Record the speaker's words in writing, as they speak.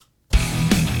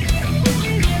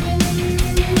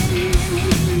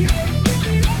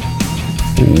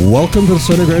Welcome to the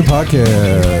Sunday Grind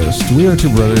Podcast. We are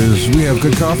two brothers. We have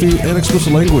good coffee and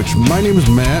explicit language. My name is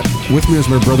Matt. With me is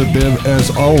my brother Biv, as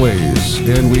always.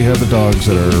 And we have the dogs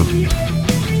that are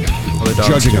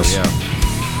judging us.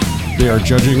 Yeah. They are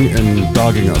judging and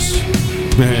dogging us.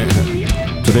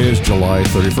 Today is July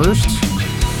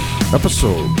 31st,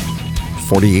 episode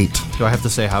 48. Do I have to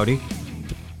say howdy?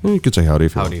 You could say howdy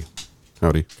if you Howdy. want.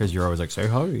 Howdy. Because you're always like, say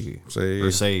howdy. Say-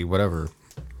 say whatever.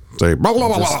 Say blah, blah,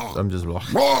 blah, blah. I'm just blah.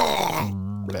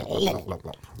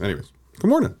 Anyways, good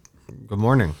morning. Good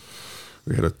morning.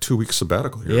 We had a 2-week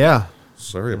sabbatical here. Yeah.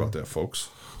 Sorry about that, folks.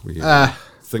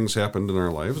 Things happened in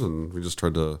our lives, and we just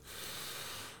tried to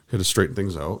straighten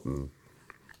things out. And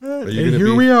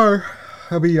here we are.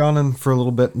 I'll be yawning for a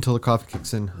little bit until the coffee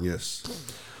kicks in. Yes.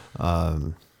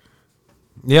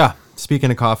 Yeah.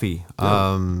 Speaking of coffee,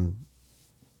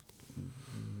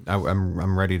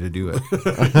 I'm ready to do it.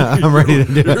 I'm ready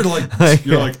to do it.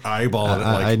 You're like eyeballing it.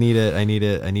 Like, I need it. I need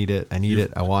it. I need it. I need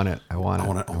it. I want it. I want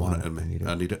it. I want it in me.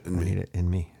 I need it in me. I need it in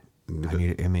me. I need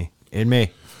it in me. In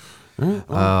me.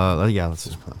 Yeah. Let's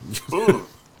just play.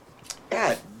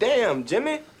 God damn,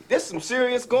 Jimmy. That's some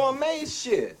serious gourmet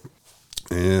shit.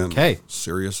 And Okay.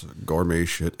 serious gourmet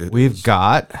shit. We've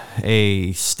got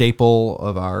a staple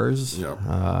of ours,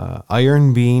 Yeah.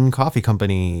 Iron Bean Coffee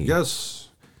Company. Yes.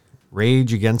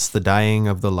 Rage Against the Dying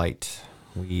of the Light.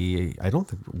 I don't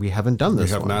think we haven't done this.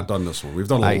 We have one. not done this one. We've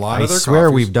done a I lot of their swear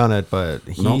coffees. we've done it, but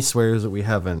he Nope. swears that we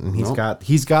haven't, and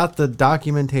he's got the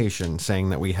documentation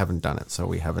saying that we haven't done it, so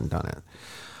we haven't done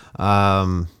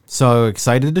it. So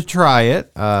excited to try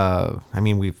it. I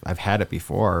mean, I've had it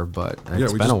before, but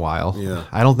it's been a while. Yeah.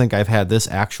 I don't think I've had this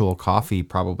actual coffee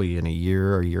probably in a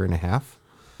year or year and a half.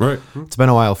 Right. It's been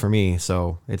a while for me,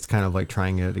 so it's kind of like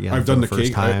trying it again. I've for done the the first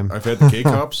K. time. I've had the K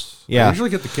cups. Yeah. I usually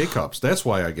get the K cups. That's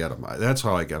why I get them. That's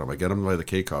how I get them. I get them by the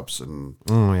K cups. And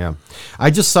Oh yeah,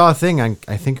 I just saw a thing. I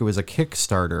think it was a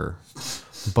Kickstarter,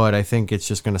 but I think it's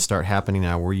just going to start happening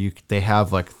now, where they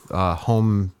have like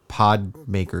home pod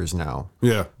makers now,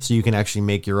 yeah, so you can actually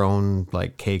make your own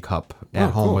like K cup at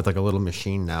Oh, home cool. with like a little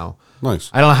machine now. nice.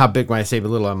 I don't know how big when I say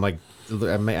little. I'm like,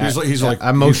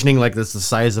 I'm motioning like this the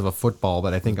size of a football,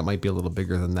 but I think it might be a little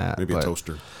bigger than that. Maybe But a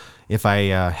toaster. If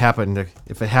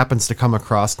if it happens to come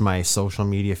across my social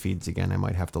media feeds again, I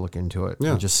might have to look into it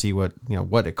Yeah. and just see what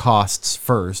it costs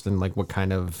first, and like what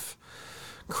kind of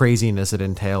craziness it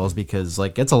entails, because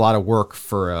like it's a lot of work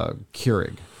for a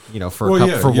Keurig,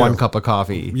 for one cup of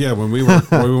coffee. Yeah, when we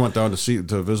went down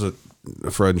to visit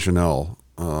Fred and Chanel,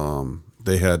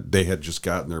 they had just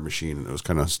gotten their machine, and it was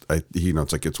kind of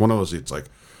it's one of those. It's like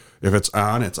if it's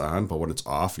on, but when it's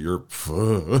off, you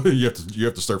have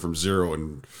to start from zero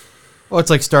and. Well, it's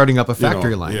like starting up a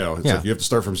factory line. Yeah, it's like you have to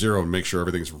start from zero and make sure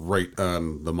everything's right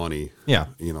on the money. Yeah,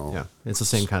 Yeah, it's the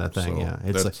same kind of thing. So Yeah,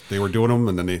 it's like, they were doing them,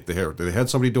 and then they had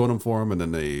somebody doing them for them, and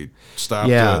then they stopped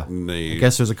yeah. it, and I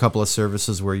guess there's a couple of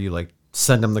services where you like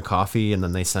send them the coffee, and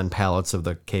then they send pallets of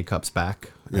the K cups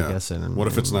back. yeah. I guess. And what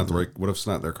if it's not what if it's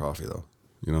not their coffee though?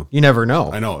 You never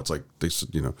know. I know it's like that's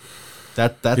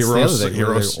That's the other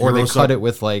thing. Or they cut it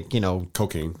with like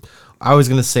cocaine. I was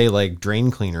gonna say like drain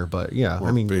cleaner, but yeah, Or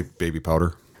I mean, baby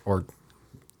powder. or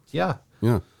yeah,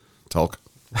 Talc.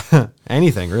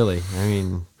 anything really. I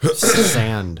mean,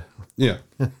 sand. Yeah.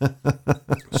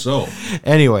 So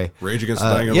Anyway, Rage Against the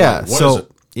Dying of the yeah. Light. What So is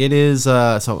it? it is.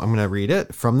 So I'm gonna read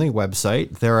it from the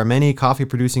website. There are many coffee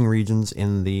producing regions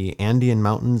in the Andean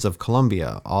mountains of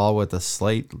Colombia, all with a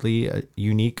slightly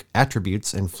unique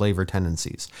attributes and flavor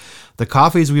tendencies. The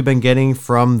coffees we've been getting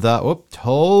from the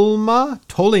Tolima,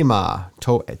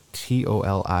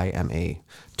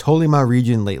 Tolima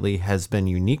region lately has been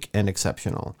unique and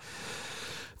exceptional.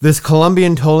 This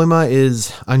Colombian Tolima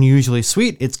is unusually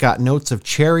sweet. It's got notes of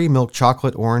cherry, milk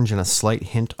chocolate, orange, and a slight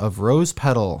hint of rose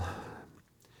petal.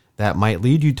 That might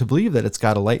lead you to believe that it's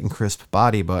got a light and crisp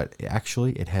body, but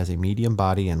actually it has a medium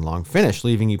body and long finish,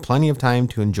 leaving you plenty of time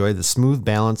to enjoy the smooth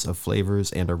balance of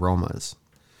flavors and aromas.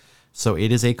 So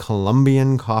it is a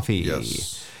Colombian coffee.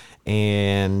 Yes.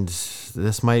 And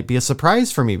this might be a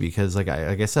surprise for me because, like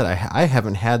I said, I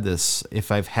haven't had this,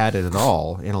 if I've had it at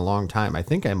all, in a long time. I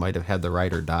think I might have had the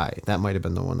Ride or Die. That might have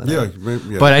been the one that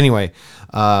Yeah. But anyway,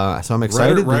 so I'm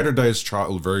excited. Ride or Die is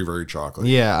very, very chocolate.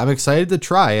 Yeah, I'm excited to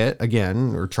try it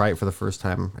again, or try it for the first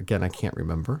time. Again, I can't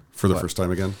remember. For the first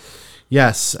time again?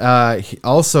 Yes.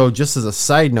 Also, just as a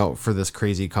side note for this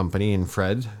crazy company, and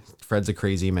Fred's a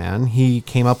crazy man, he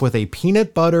came up with a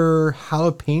peanut butter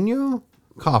jalapeno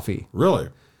coffee. Really?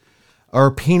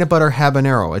 Or peanut butter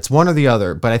habanero. It's one or the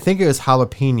other, but I think it was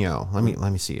jalapeno. Let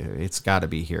me see. It's got to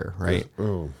be here, right?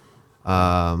 Oh.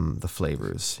 The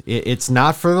flavors. It's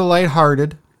not for the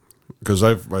lighthearted. Because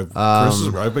I've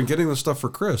been getting the stuff for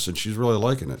Chris, and she's really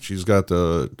liking it. She's got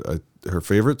her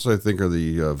favorites, I think, are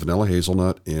the vanilla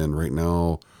hazelnut, and right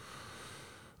now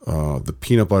the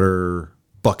peanut butter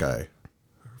Buckeye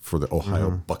for the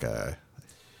Ohio Buckeye.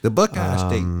 The Buckeye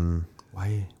State.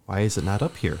 Why is it not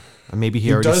up here? Maybe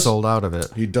he already sold out of it.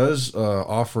 He does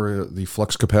offer the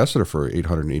flux capacitor for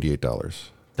 $888.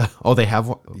 Oh, they have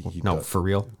one? No, for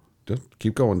real? Just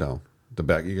keep going down. The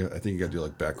back. I think you got to do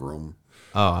like back room.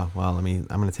 Oh, well, I'm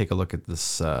going to take a look at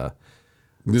this. The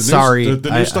new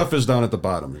stuff is down at the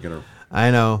bottom. You're gonna.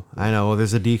 I know. Well,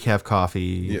 there's a decaf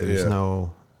coffee. There's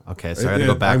no. Okay, so I got to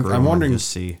go back room. I'm wondering. And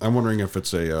just see. I'm wondering if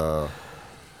it's a.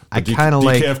 I kind of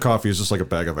like decaf coffee is just like a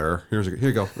bag of air. Here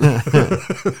you go.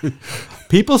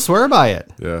 People swear by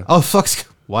it. Yeah. Oh, flux.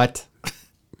 What?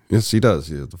 Yes, he does.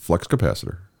 Yeah, the flux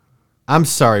capacitor. I'm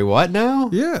sorry. What now?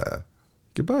 Yeah.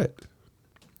 Goodbye.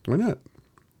 Why not?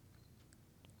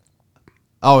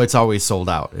 Oh, it's always sold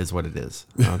out, is what it is.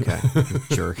 Okay,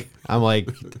 jerk. I'm like,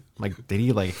 did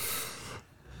he like?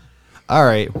 All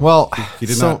right. Well, he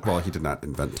did not. Well, he did not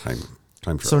invent time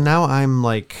travel. So now I'm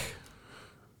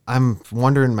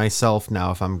wondering myself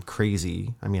now if I'm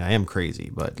crazy. I mean, I am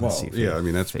crazy, but let's see. Yeah, I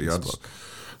mean that's beyond.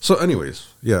 So, anyways,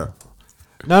 yeah.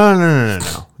 No.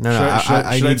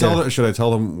 Should I tell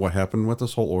them what happened with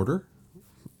this whole order?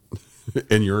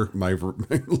 And my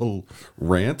little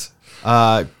rant.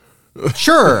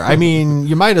 Sure. I mean,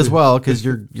 you might as well because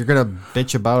you're gonna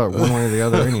bitch about it one way or the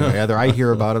other anyway. Either I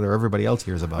hear about it or everybody else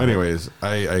hears about it. Anyways,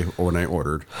 I when I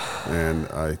ordered, and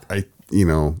I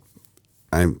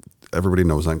everybody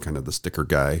knows I'm kind of the sticker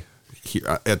guy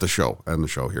on the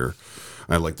show here.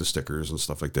 I like the stickers and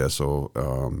stuff like that. So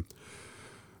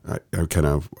I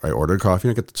ordered coffee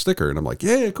and I get the sticker and I'm like,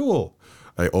 yeah, cool.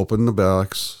 I opened the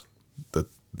box. I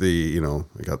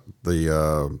got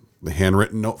the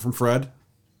handwritten note from Fred.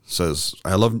 Says,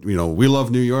 we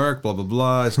love New York, blah, blah,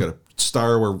 blah. It's got a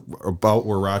star about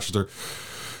where Rochester.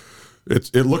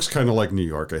 It looks kind of like New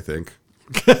York, I think.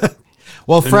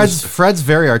 Well, Fred's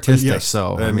very artistic, yes.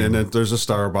 So and there's a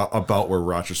star about where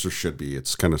Rochester should be.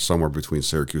 It's kind of somewhere between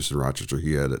Syracuse and Rochester.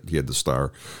 He had the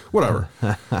star, whatever.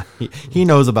 he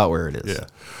knows about where it is.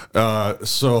 Yeah.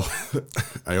 So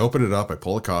I open it up. I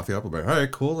pull the coffee up. I'm like, all right,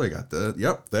 cool. I got that.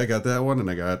 Yep, I got that one, and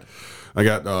I got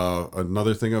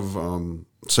another thing of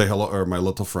Say Hello or My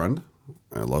Little Friend.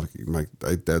 I'm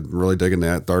really digging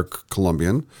that dark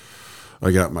Colombian.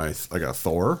 I got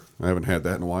Thor. I haven't had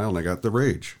that in a while, and I got the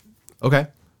Rage. Okay.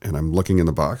 And I'm looking in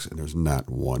the box, and there's not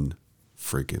one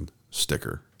freaking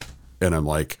sticker. And I'm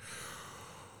like,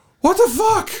 what the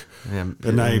fuck? And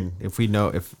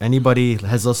if anybody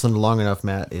has listened long enough,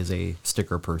 Matt is a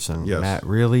sticker person. Yes. Matt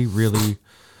really,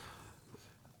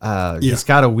 he's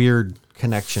got a weird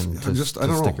connection to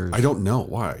stickers. I don't know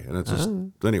why. And it's just,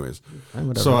 anyways.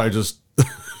 So I just,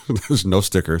 there's no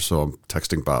sticker. So I'm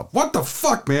texting Bob. What the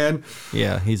fuck, man?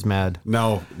 Yeah, he's mad.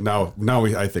 Now,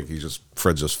 I think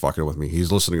Fred's just fucking with me.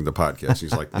 He's listening to the podcast.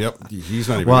 He's like, yep, he's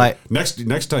not even. Well,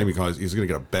 next time he calls, he's going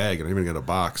to get a bag and I'm going to get a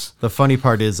box. The funny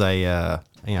part is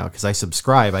because I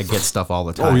subscribe, I get stuff all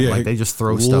the time. Oh, yeah. Like they just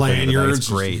throw stuff in. It's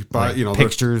great.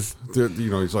 Pictures.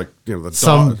 He's like,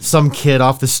 the some kid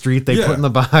off the street they put in the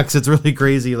box. It's really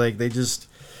crazy. Like they just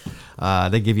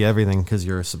they give you everything because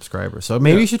you're a subscriber. So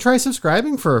maybe you should try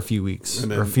subscribing for a few weeks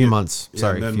or a few months.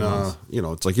 Sorry, a few months.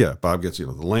 It's like Bob gets the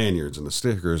lanyards and the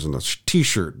stickers and the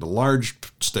T-shirt, the large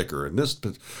sticker, and this.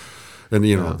 And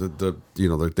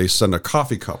they send a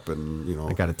coffee cup and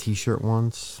I got a T-shirt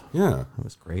once. Yeah, it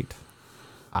was great.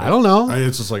 I don't know.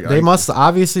 It's just like they must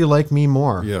obviously like me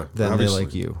more than obviously. they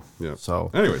like you. Yeah.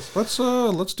 So, anyways, let's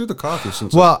do the coffee.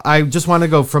 I just want to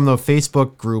go from the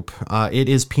Facebook group. It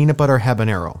is peanut butter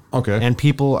habanero. Okay. And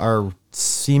people are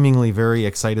seemingly very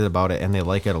excited about it, and they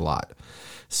like it a lot.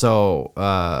 So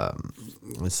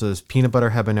it says peanut butter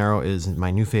habanero is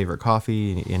my new favorite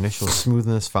coffee. Initial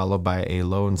smoothness followed by a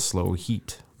low and slow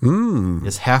heat.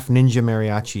 It's half ninja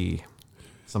mariachi.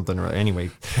 Something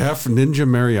anyway. Half ninja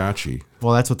mariachi.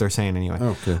 Well, that's what they're saying anyway.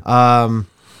 Okay.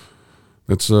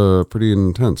 It's pretty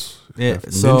intense.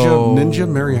 Ninja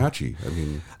mariachi.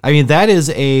 I mean that is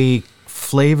a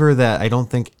flavor that I don't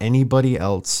think anybody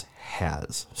else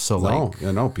has. So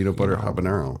peanut butter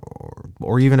habanero,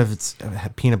 or even if it's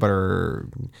peanut butter.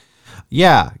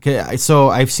 Yeah. So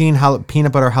I've seen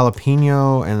peanut butter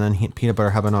jalapeno and then peanut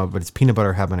butter habanero, but it's peanut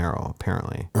butter habanero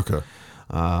apparently. Okay.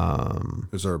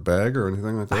 Is there a bag or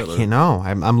anything like that? I can't know.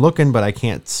 I'm looking, but I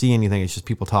can't see anything. It's just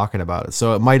people talking about it.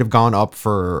 So it might have gone up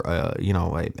for a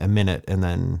minute and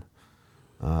then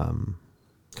come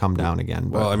come down again.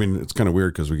 But Well, I mean, it's kind of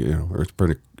weird because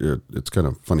it's kind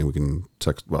of funny. We can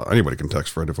text. Well, anybody can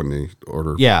text Fred if when they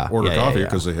order coffee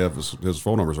because they have his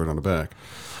phone numbers right on the back.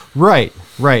 Right.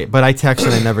 But I text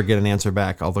and I never get an answer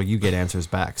back, although you get answers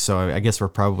back. So I guess we're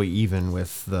probably even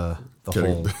with the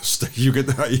whole. You get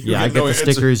that. I get the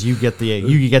stickers. You get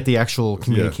the actual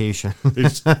communication.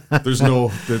 There's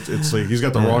no. It's like he's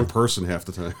got the wrong person half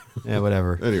the time. Yeah,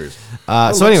 whatever. Anyways.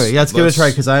 Let's give it a try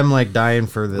because I'm like dying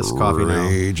for this coffee now.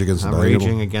 I'm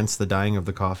raging against the dying of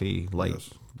the coffee light,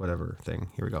 whatever thing.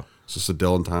 Here we go. Is this a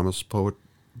Dylan Thomas poem?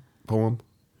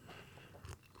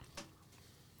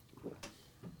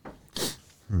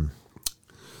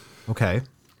 Okay.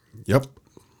 Yep.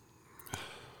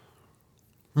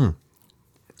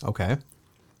 Okay.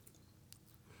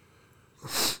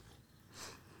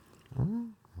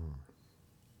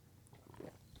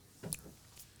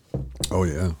 Oh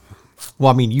yeah.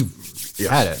 Well, I mean, you've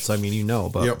had it, so I mean,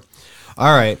 but Yep.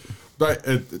 All right. But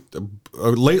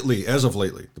lately,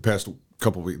 the past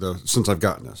couple weeks, since I've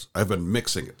gotten this, I've been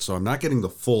mixing it, so I'm not getting the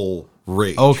full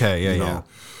rage. Okay, yeah.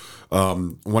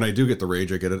 When I do get the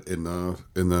rage, I get it in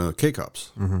the K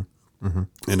cups, and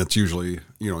it's usually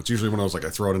when I was like I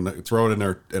throw it in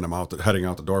there, and I'm heading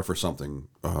out the door for something,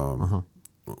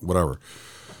 whatever.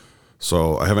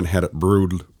 So I haven't had it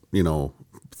brewed,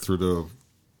 through the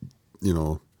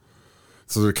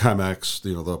Chemex,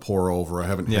 the pour over. I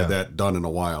haven't had that done in a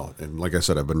while, and like I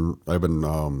said, I've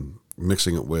been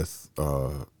mixing it with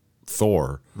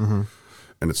Thor, and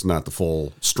it's not the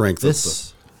full strength.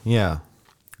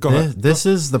 Go ahead. This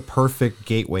is the perfect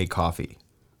gateway coffee.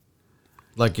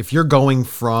 Like if you're going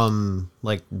from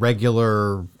like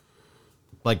regular,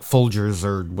 like Folgers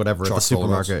or whatever at the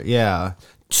supermarket,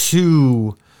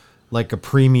 to like a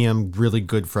premium, really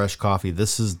good fresh coffee.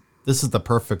 This is the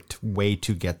perfect way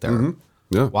to get there. Mm-hmm.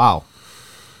 Yeah. Wow.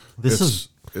 It's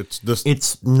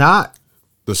not.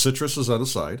 The citrus is on the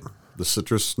side. The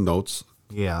citrus notes.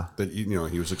 Yeah. That he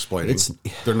was explaining.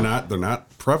 They're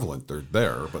not prevalent. They're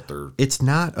there, but they're. It's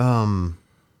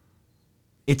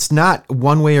not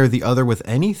one way or the other with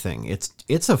anything.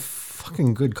 It's a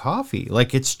fucking good coffee.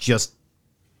 Like it's just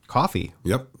coffee.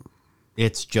 Yep.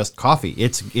 It's just coffee.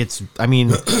 I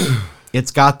mean,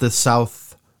 it's got the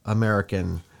South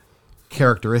American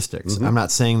characteristics. I'm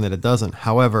not saying that it doesn't.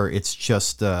 However, it's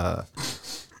just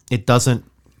it doesn't.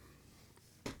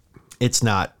 It's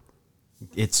not.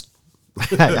 It's.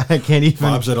 I can't even.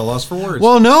 Bob's at a loss for words.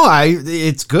 Well, no,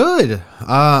 it's good.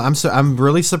 I'm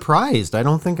really surprised. I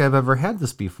don't think I've ever had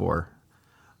this before.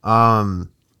 There's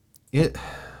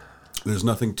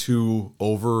nothing too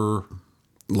over,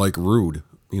 like rude.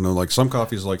 Like some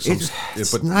coffees, like some.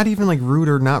 It's but not even like rude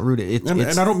or not rude. And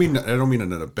I don't mean it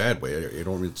in a bad way.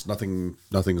 It's nothing.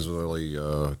 Nothing's really.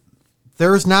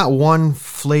 There's not one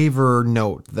flavor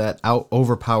note that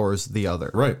overpowers the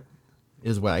other. Right.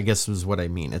 Is what I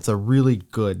mean. It's a really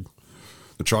good.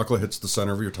 The chocolate hits the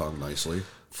center of your tongue nicely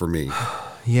for me.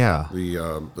 Yeah.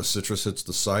 The citrus hits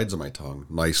the sides of my tongue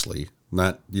nicely.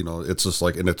 Not it's just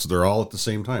like, and they're all at the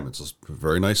same time. It's just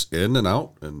very nice in and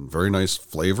out, and very nice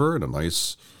flavor, and a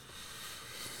nice.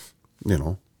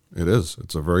 It is.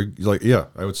 It's a very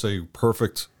I would say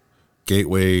perfect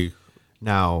gateway.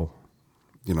 Now.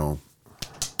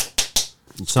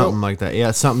 Something like that.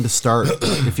 Yeah, something to start.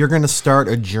 If you're going to start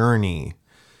a journey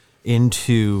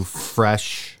into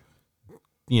fresh,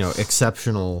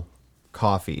 exceptional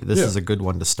coffee, this is a good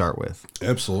one to start with.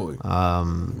 Absolutely.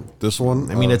 This one,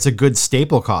 I mean, it's a good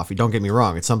staple coffee. Don't get me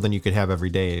wrong. It's something you could have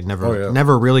every day and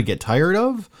never really get tired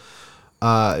of.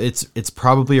 It's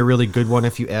probably a really good one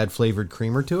if you add flavored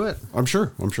creamer to it. I'm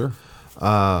sure.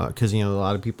 Because a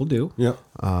lot of people do. Yeah.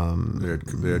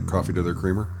 They add coffee to their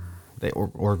creamer.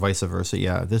 Or vice versa,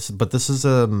 yeah. This is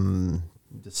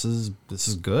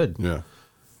good. Yeah,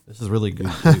 this is really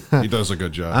good. He does a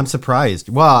good job. I'm surprised.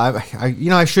 Well,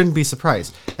 I shouldn't be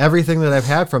surprised. Everything that I've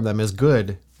had from them is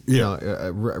good.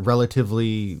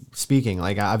 Relatively speaking.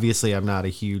 Like obviously, I'm not a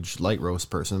huge light roast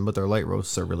person, but their light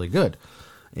roasts are really good,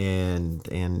 and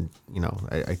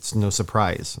it's no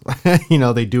surprise.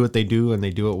 They do what they do, and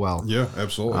they do it well. Yeah,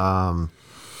 absolutely.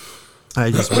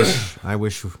 I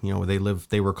wish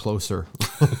they were closer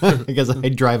because I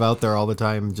drive out there all the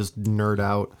time and just nerd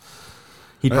out.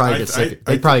 He'd probably get sick.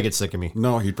 He'd probably get sick of me.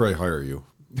 No, he'd probably hire you.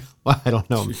 Well, I don't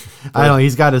know. I don't know.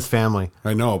 He's got his family.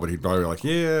 I know, but he'd probably be like,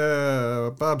 yeah,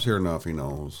 Bob's here enough. He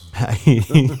knows.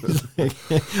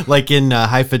 Like in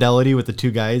High Fidelity with the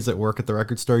two guys that work at the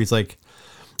record store. He's like,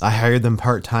 I hired them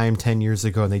part-time 10 years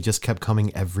ago and they just kept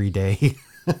coming every day.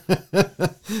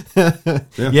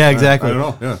 Yeah, exactly. I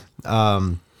don't know. Yeah.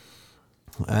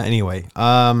 Anyway,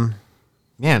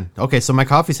 Man, okay, so my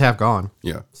coffee's half gone.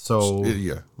 Yeah. So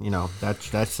Yeah. you know that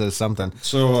says something.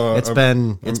 So it's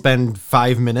been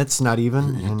 5 minutes, not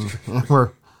even, and we're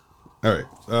all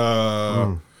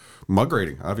right. Mug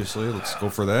rating, obviously. Let's go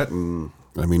for that. And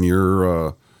I mean,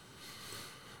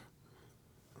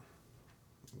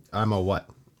 I'm a what?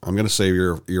 I'm gonna say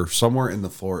you're somewhere in the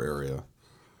 4 area.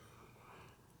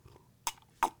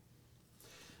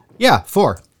 Yeah,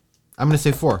 4. I'm gonna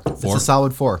say 4. 4? It's a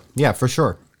solid 4. Yeah, for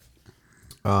sure.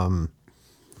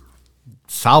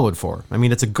 Solid 4. I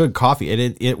mean, it's a good coffee.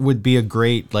 It would be a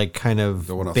great like kind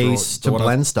of base to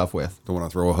blend stuff with. Don't want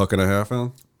to throw a hook and a half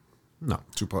in? No.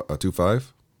 2.5?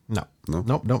 No.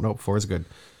 No? Nope. 4 is good.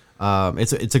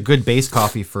 It's a good base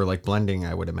coffee for like blending,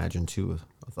 I would imagine too,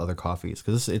 with other coffees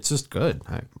because it's just good.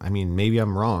 I mean, maybe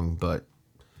I'm wrong, but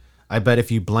I bet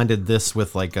if you blended this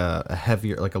with like a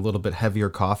heavier, like a little bit heavier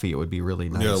coffee, it would be really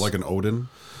nice. Yeah, like an Odin.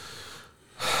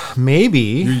 Maybe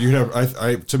You have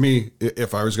I to me,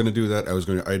 if I was going to do that,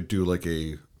 I'd do like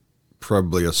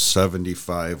probably a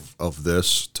 75 of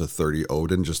this to 30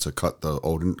 Odin just to cut the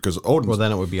Odin because Odin. Well,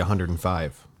 then it would be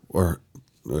 105 or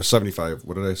 75.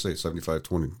 What did I say? 75,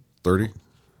 20, 30,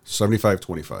 75,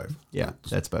 25. Yeah,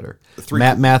 that's better. 3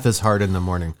 Math is hard in the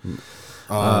morning.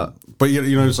 But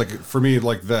you know, it's like for me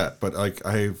like that. But like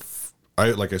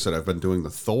like I said, I've been doing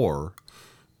the Thor.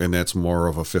 And that's more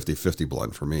of a 50-50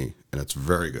 blend for me. And it's a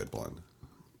very good blend.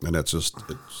 And that's just,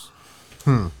 it's...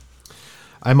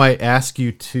 I might ask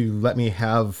you to let me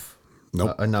have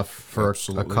Nope. enough for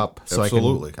a cup. So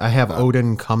Absolutely. I have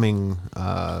Odin coming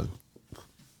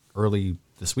early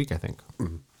this week, I think.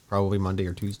 Mm-hmm. Probably Monday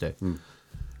or Tuesday.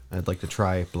 I'd like to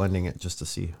try blending it just to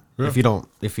see. Yeah. If you don't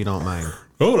mind.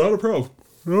 Oh, not a pro.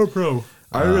 Not a pro.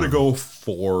 I'm going to go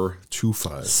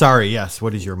 4.25. Sorry, yes.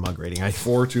 What is your mug rating?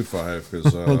 4.25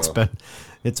 because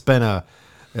it's been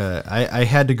I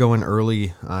had to go in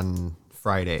early on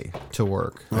Friday to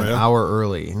work, an hour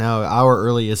early. Now, hour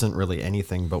early isn't really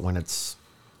anything, but when it's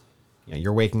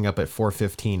you're waking up at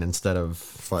 4:15 instead of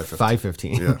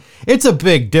 5:15. Yeah. It's a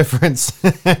big difference.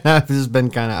 I've just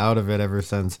been kind of out of it ever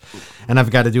since, and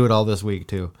I've got to do it all this week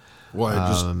too.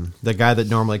 Well, The guy that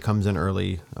normally comes in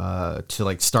early to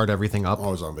like start everything up. I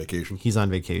was on vacation. He's on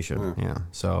vacation. Yeah.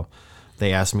 So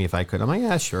they asked me if I could. I'm like,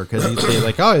 yeah, sure. Because they're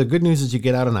like, oh, the good news is you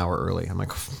get out an hour early. I'm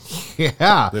like,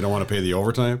 yeah. They don't want to pay the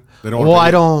overtime? They don't. Well,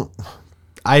 I don't.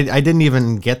 I didn't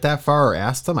even get that far or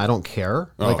ask them. I don't care.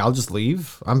 Like, I'll just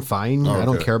leave. I'm fine. I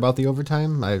don't care about the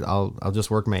overtime. I'll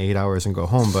just work my 8 hours and go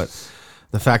home. But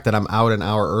the fact that I'm out an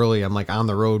hour early, I'm like on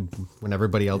the road when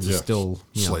everybody else is still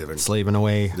slaving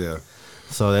away. Yeah.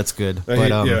 So that's good.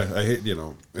 I hate,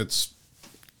 it's,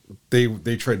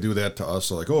 they try to do that to us.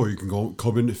 So like, oh, you can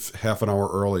come in half an hour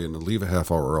early and then leave a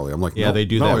half hour early. I'm like, yeah, they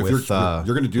do that if with,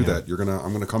 you're going to do that.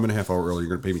 I'm going to come in a half hour early. You're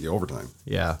going to pay me the overtime.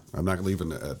 Yeah. I'm not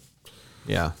leaving at.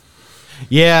 Yeah.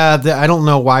 Yeah. I don't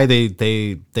know why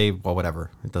they, well, whatever.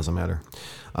 It doesn't matter.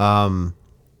 So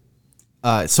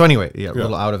anyway, a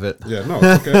little out of it. Yeah, no,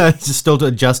 it's okay. Just still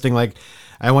adjusting. Like,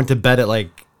 I went to bed at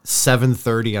like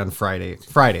 7:30 on Friday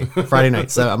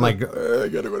night. So I'm like, I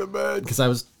gotta go to bed because I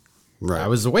was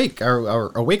awake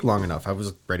or awake long enough. I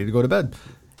was ready to go to bed.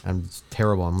 I'm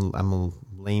terrible. I'm a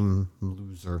lame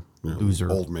loser,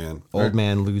 old man,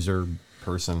 loser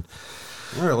person.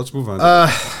 All right, let's move on.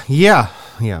 Yeah.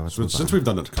 Since we've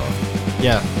done it, coffee.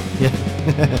 Yeah.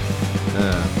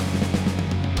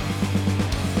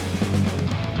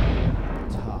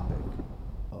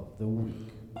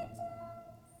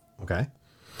 Okay.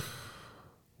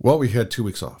 Well, we had 2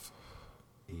 weeks off.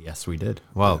 Yes, we did.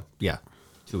 Well, yeah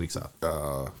 2 weeks off.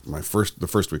 The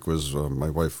first week was my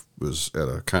wife was at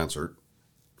a concert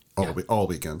all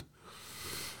weekend.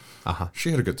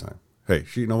 She had a good time. Hey,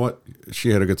 you know what? She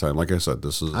had a good time. Like I said,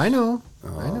 this is. I know.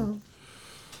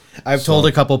 I've told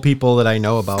a couple people that I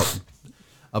know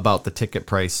about the ticket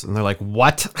price, and they're like,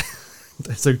 "What?"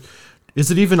 So, is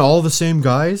it even all the same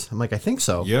guys? I'm like, I think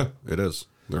so. Yeah, it is.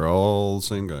 They're all the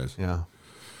same guys. Yeah.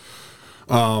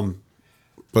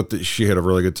 But she had a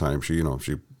really good time. She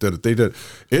did it. They did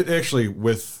it actually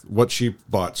with what she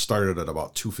bought started at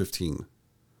about 2:15.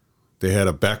 They had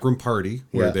a backroom party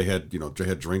where they had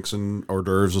drinks and hors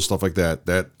d'oeuvres and stuff like that.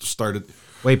 That started.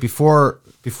 Wait, before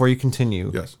you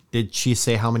continue. Yes. Did she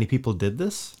say how many people did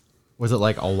this? Was it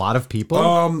like a lot of people?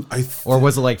 Or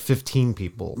was it like 15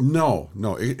 people? No.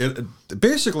 It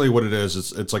basically what it is,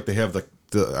 it's like they have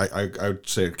I would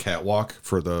say a catwalk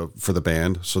for the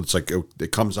band. So it's like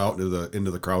it comes out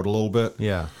into the crowd a little bit.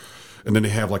 Yeah. And then they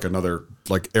have like another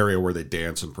like area where they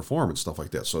dance and perform and stuff like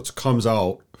that. So it comes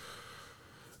out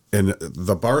and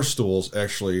the bar stools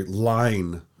actually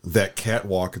line that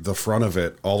catwalk, the front of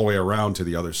it, all the way around to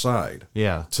the other side.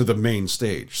 Yeah. To the main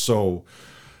stage. So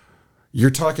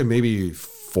you're talking maybe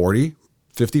 40,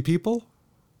 50 people.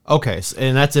 Okay,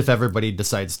 and that's if everybody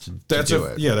decides to do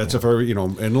it. Yeah, that's if every, you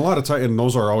know, and a lot of time, and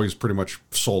those are always pretty much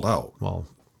sold out. Well,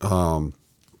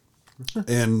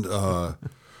 And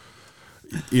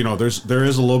you know, there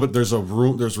is a little bit. There's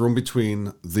room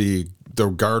between the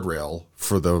guardrail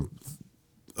for the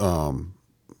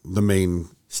main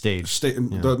stage.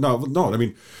 No. I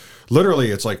mean, literally,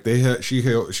 it's like she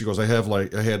goes. I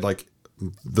had like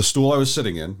the stool I was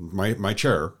sitting in, my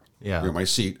chair, Yeah. you know, my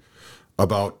seat,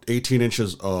 about 18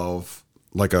 inches of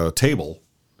like a table,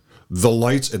 the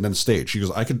lights, and then stage. She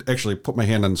goes, I could actually put my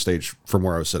hand on the stage from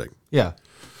where I was sitting. Yeah.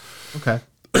 Okay.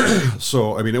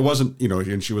 So I mean, it wasn't, you know,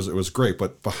 and it was great,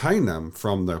 but behind them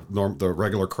from the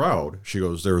regular crowd, she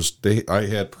goes, I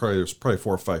had probably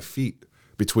 4 or 5 feet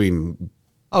between.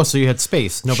 Oh, so you had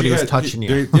space. Nobody was touching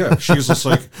you. Yeah, she was just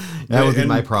like that would be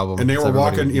my problem. And they were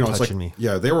everybody walking, would be you know, it's like touching me.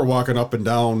 yeah, they were walking up and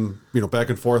down, you know, back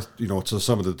and forth, you know, to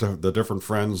some of the different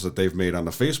friends that they've made on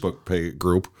the Facebook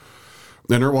group.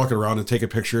 And they're walking around and taking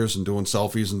pictures and doing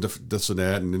selfies and this and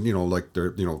that, and you know, like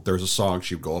there's a song,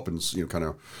 she'd go up and, you know, kind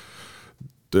of.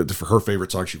 For her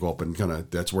favorite song, she'd go up and kind of,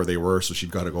 that's where they were, so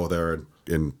she'd got to go there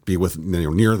and be with, you know,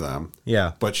 near them.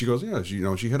 Yeah. But she goes, yeah, she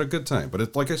had a good time. But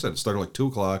it, like I said, it started like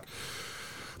 2:00.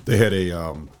 They had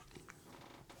a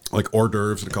like hors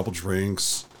d'oeuvres and a couple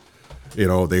drinks. You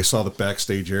know, they saw the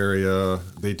backstage area.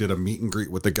 They did a meet and greet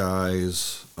with the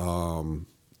guys. You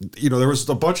know, there was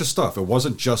a bunch of stuff. It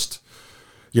wasn't just,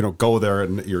 you know, go there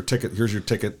and your ticket. Here's your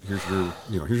ticket. Here's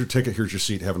your ticket. Here's your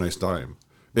seat. Have a nice time.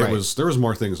 There was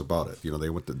more things about it. You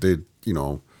know, you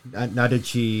know. Now, did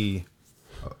she?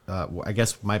 I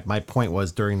guess my point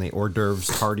was during the hors d'oeuvres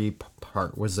party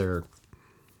part. Was there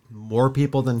more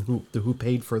people than who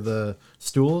paid for the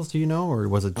stools? Do you know, or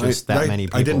was it just many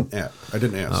people? I didn't ask.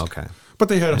 Oh, okay. But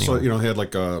they had, so, you know, they had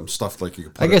like stuff like you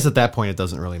could put I guess at that point it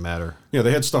doesn't really matter. Yeah,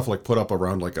 they had stuff like put up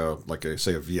around like a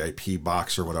say a VIP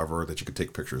box or whatever that you could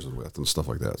take pictures with and stuff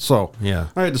like that. So yeah,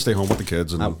 I had to stay home with the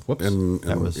kids and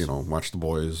was, you know, watch the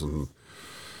boys. And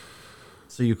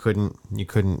so you couldn't I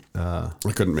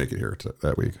couldn't make it here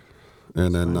that week.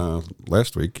 And then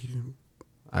last week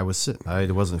I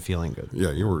wasn't feeling good.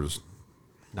 Yeah, you were just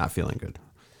not feeling good.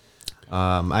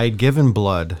 I had given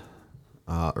blood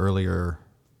earlier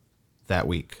that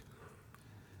week,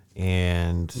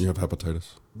 and you have hepatitis.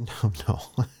 No.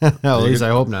 At least I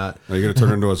hope not. Are you gonna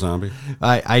turn into a zombie?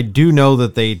 I do know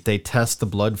that they test the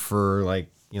blood for, like,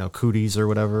 you know, cooties or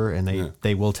whatever, and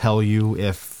they will tell you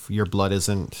if your blood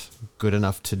isn't good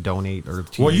enough to donate or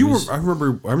to use. I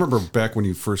remember back when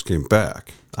you first came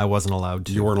back. I wasn't allowed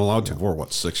to. You weren't allowed to for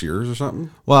what, 6 years or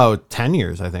something? Well, 10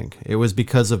 years, I think. It was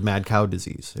because of mad cow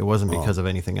disease. It wasn't because of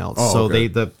anything else. So okay.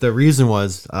 The reason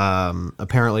was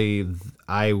apparently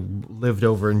I lived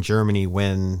over in Germany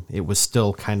when it was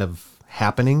still kind of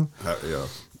happening.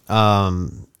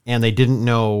 And they didn't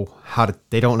know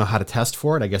they don't know how to test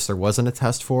for it. I guess there wasn't a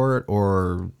test for it,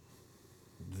 or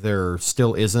there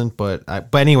still isn't. But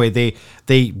anyway,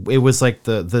 it was like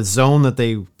the zone that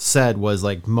they said was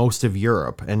like most of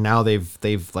Europe, and now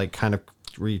they've like kind of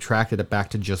retracted it back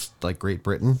to just like Great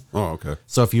Britain. Oh, okay.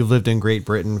 So if you lived in Great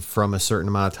Britain from a certain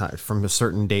amount of time, from a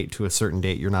certain date to a certain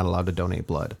date, you're not allowed to donate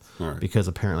blood, because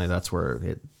apparently that's where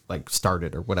it like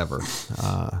started or whatever.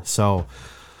 So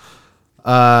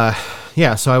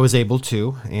I was able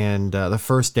to, and the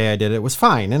first day I did it was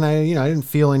fine, and I didn't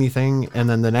feel anything, and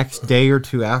then the next day or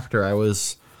two after I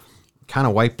was kind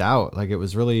of wiped out. Like, it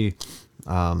was really,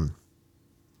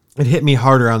 it hit me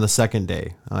harder on the second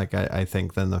day, like I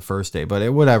think, than the first day,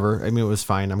 but whatever. I mean, it was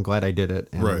fine. I'm glad I did it.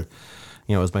 And,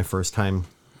 it was my first time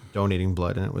donating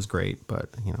blood, and it was great, but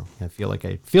I feel like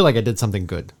I did something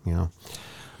good,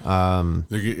 I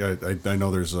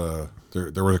know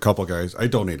there were a couple guys I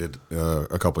donated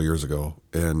a couple years ago,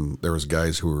 and there was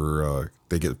guys who were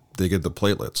they get the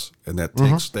platelets, and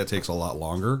that takes a lot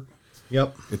longer.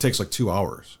 Yep, it takes like 2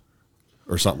 hours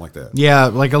or something like that. Yeah,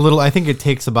 like a little. I think it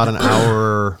takes about an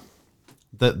hour.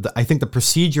 I think the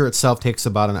procedure itself takes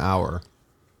about an hour,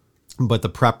 but the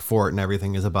prep for it and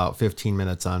everything is about 15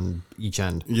 minutes on each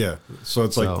end. Yeah, so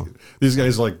it's like these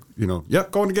guys going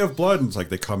to give blood, and it's like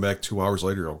they come back 2 hours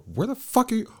later. Go, where the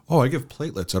fuck are you? Oh, I give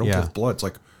platelets. I don't give blood. It's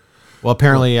like, well,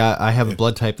 apparently I have a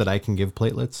blood type that I can give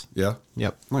platelets. Yeah.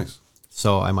 Yep. Nice.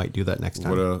 So I might do that next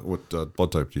time. What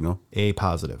blood type do you know? A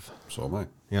positive. So am I.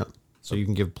 Yep. So you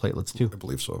can give platelets too. I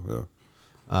believe so. Yeah.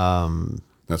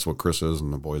 That's what Chris is,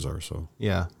 and the boys are. So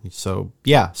yeah. So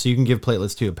you can give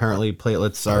platelets too. Apparently,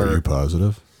 platelets are. Are you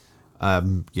positive?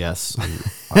 Yes.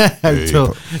 I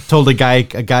told a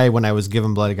guy when I was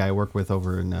giving blood, a guy I work with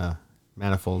over in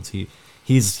Manifolds,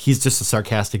 he's just a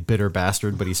sarcastic, bitter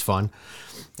bastard, but he's fun.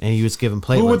 And he was giving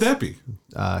platelets. Who would that be?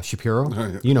 Shapiro.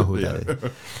 yeah. You know who that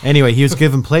is. Anyway, he was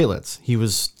giving platelets. He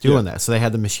was doing that. So they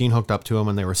had the machine hooked up to him,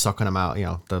 and they were sucking him out.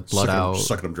 The blood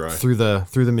sucking him dry through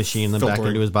the machine, then back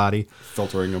into his body,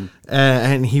 filtering him.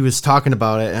 And he was talking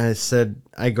about it, and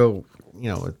I go, he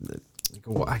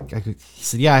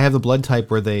said, yeah, I have the blood type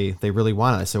where they really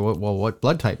want it. I said, well, what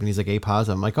blood type? And he's like, A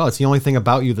positive. I'm like, oh, it's the only thing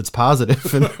about you that's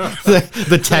positive. And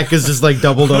the tech is just like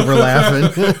doubled over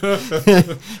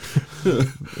laughing.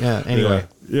 Yeah. Anyway.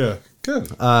 Yeah. Good.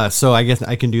 So I guess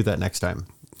I can do that next time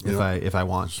if I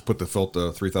want. Just put the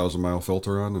 3,000-mile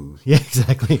filter on and. Yeah,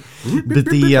 exactly. But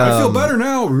I feel better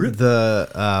now.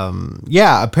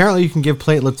 Apparently you can give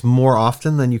platelets more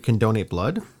often than you can donate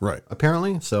blood. Right.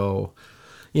 Apparently. So,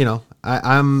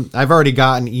 I've already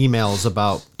gotten emails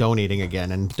about donating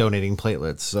again and donating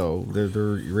platelets. So they're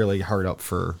really hard up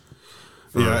for.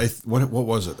 Yeah. What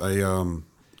was it?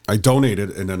 I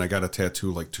donated and then I got a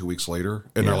tattoo like 2 weeks later,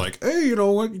 and they're like, "Hey, you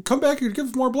know what? Come back and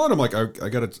give more blood." I'm like, "I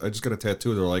just got a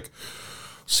tattoo." They're like,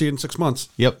 "See you in 6 months."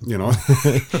 Yep. Yep.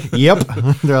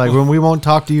 They're like, "Well, we won't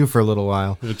talk to you for a little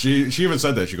while." She even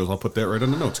said that. She goes, "I'll put that right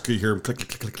in the notes." Can you hear him click,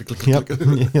 click, click, click, click, Yep.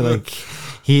 click? Like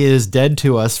he is dead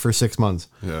to us for 6 months.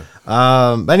 Yeah.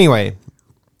 Anyway.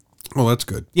 Well, that's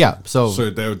good. Yeah. So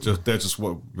that just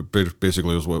what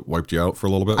basically was what wiped you out for a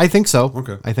little bit. I think so.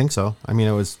 Okay. I think so. I mean,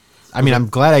 I'm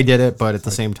glad I did it, but at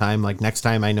the same time, like next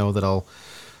time I know that I'll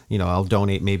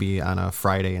donate maybe on a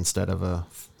Friday instead of a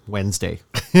Wednesday.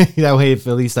 That way, if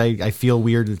at least I feel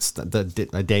weird, it's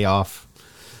a day off.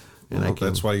 And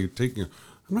that's why you take. I'm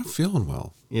not feeling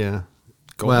well. Yeah.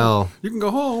 Go home. You can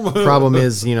go home. Problem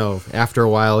is, after a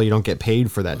while, you don't get paid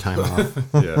for that time off.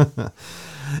 Yeah.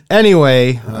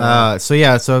 Anyway, so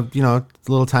a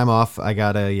little time off. I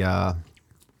got I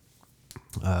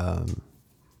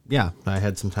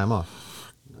had some time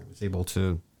off. I was able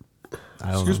to,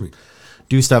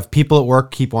 do stuff. People at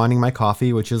work keep wanting my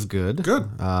coffee, which is good. Good.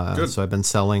 Good. So I've been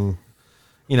selling,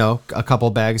 a couple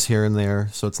bags here and there.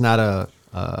 So it's not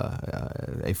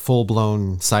a full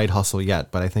blown side hustle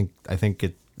yet, but I think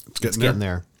it's getting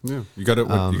there. Yeah. You got to.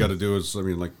 What you got to do is,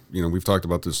 we've talked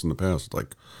about this in the past.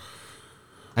 Like,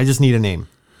 I just need a name.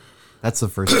 That's the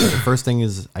first thing. The first thing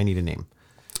is I need a name.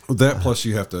 That plus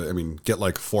you have to, get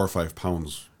like 4 or 5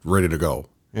 pounds ready to go.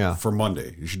 Yeah. For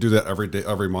Monday. You should do that every day,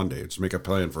 every Monday. Just make a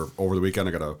plan for over the weekend.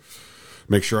 I got to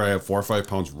make sure I have 4 or 5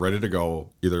 pounds ready to go,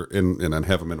 either and then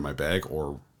have them in my bag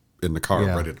or in the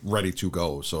car, ready to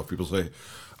go. So if people say,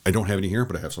 I don't have any here,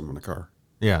 but I have some in the car.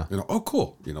 Yeah. Oh,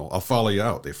 cool. I'll follow you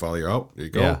out. They follow you out. There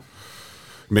you go. Yeah.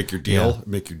 Make your deal. Yeah.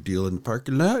 Make your deal in the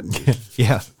parking lot.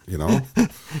 Yeah.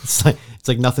 It's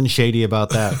like nothing shady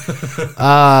about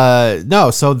that.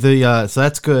 No. So so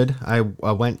that's good. I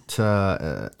went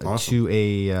awesome. to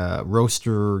a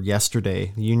roaster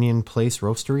yesterday, Union Place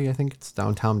Roastery. I think it's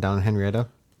down in Henrietta.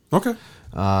 Okay.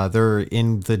 They're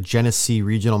in the Genesee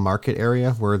Regional Market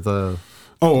area where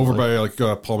over by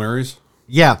Paul Mary's.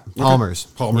 Yeah, Palmer's.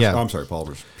 Okay. Palmer's. Yeah. Oh, I'm sorry,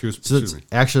 Palmer's. Excuse me.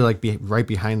 Actually right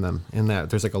behind them in that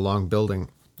there's like a long building.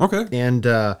 Okay. And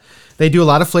they do a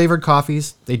lot of flavored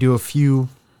coffees. They do a few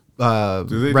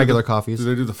regular coffees. Do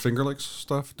they do the Finger Lakes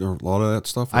stuff? Do a lot of that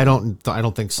stuff? I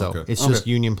don't think so. Okay. It's just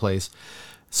Union Place.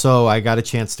 So I got a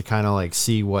chance to kind of like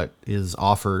see what is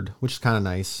offered, which is kind of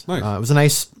nice. Nice. It was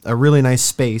a really nice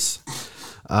space.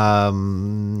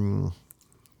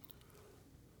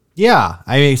 Yeah,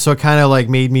 so it kind of like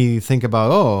made me think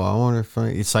about, I wonder if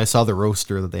so I saw the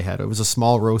roaster that they had. It was a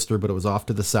small roaster, but it was off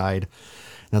to the side.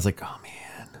 And I was like, oh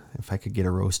man, if I could get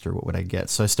a roaster, what would I get?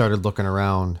 So I started looking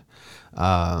around.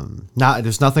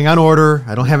 There's nothing on order.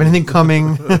 I don't have anything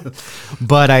coming,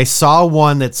 but I saw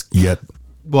one that's kind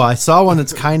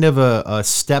of a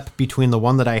step between the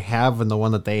one that I have and the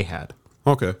one that they had.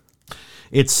 Okay.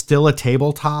 It's still a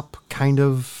tabletop kind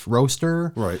of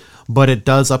roaster, right? But it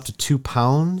does up to 2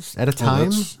 pounds at a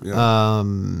time,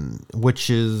 which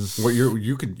is what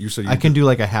you said. I can do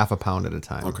like a half a pound at a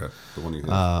time. Okay, the one you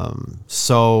have.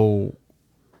 So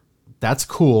that's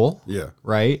cool. Yeah.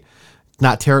 Right.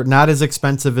 Not as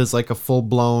expensive as like a full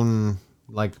blown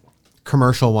like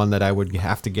commercial one that I would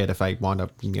have to get if I wound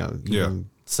up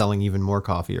selling even more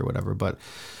coffee or whatever, but.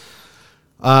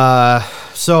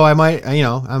 So I might,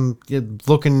 I'm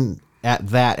looking at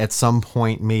that at some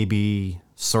point, maybe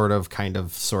sort of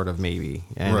maybe.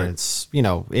 And right.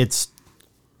 It's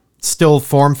still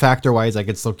form factor wise, I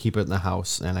could still keep it in the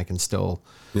house and I can still,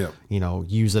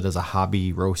 use it as a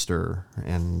hobby roaster.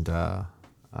 And,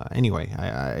 anyway,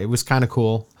 it was kind of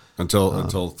cool.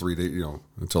 until 3 days,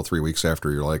 until 3 weeks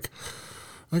after, you're like,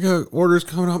 I got orders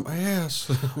coming out my ass.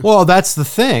 Well, that's the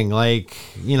thing. Like,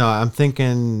 I'm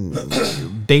thinking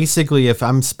basically if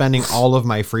I'm spending all of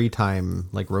my free time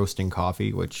like roasting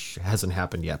coffee, which hasn't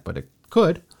happened yet, but it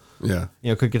could. Yeah.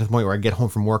 It could get to the point where I get home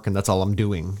from work and that's all I'm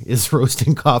doing is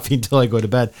roasting coffee until I go to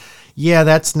bed. Yeah,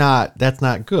 that's not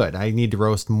good. I need to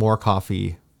roast more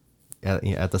coffee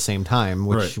at the same time,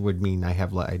 which would mean I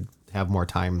have more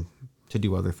time to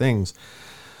do other things.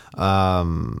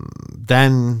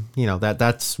 Then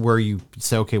that's where you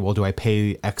say, okay, well, do I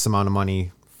pay X amount of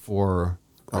money for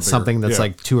something that's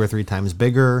like 2 or 3 times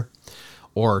bigger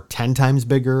or 10 times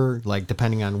bigger, like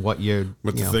depending on what you.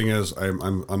 But the thing is,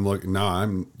 I'm looking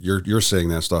now. You're saying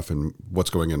that stuff, and what's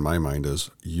going in my mind is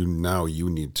you'll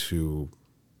need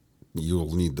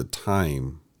the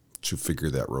time to figure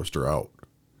that roaster out.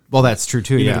 Well, that's true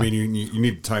too. You know yeah. what I mean, you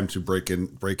need time to break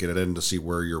it in to see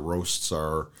where your roasts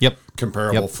are. Yep.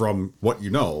 Comparable Yep. from what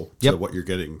to Yep. what you're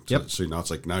getting. Yep. So now it's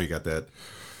like now you got that.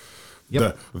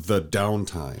 Yep. The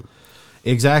downtime.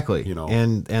 Exactly.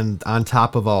 And on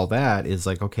top of all that is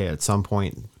like, okay, at some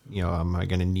point, am I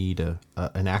going to need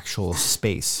an actual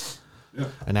space? Yeah.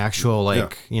 An actual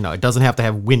it doesn't have to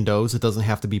have windows. It doesn't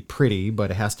have to be pretty,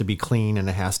 but it has to be clean and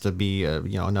it has to be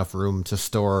enough room to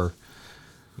store.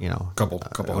 Couple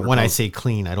hundred when I pounds. say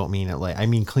clean, I don't mean it I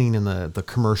mean clean in the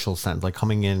commercial sense, like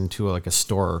coming into like a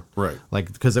store, Right?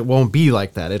 Like because it won't be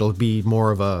like that. It'll be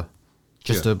more of a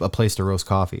place to roast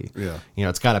coffee. Yeah.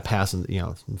 It's got to pass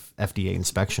FDA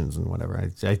inspections and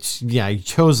whatever. I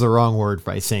chose the wrong word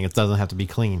by saying it doesn't have to be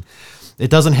clean.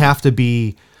 It doesn't have to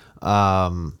be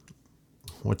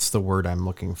what's the word I'm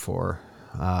looking for?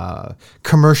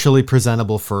 Commercially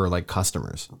presentable for like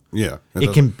customers. Yeah,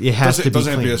 It has to be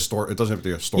doesn't have to be clean. a store. It doesn't have to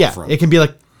be a Yeah, storefront. it can be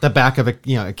like the back of a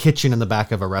kitchen in the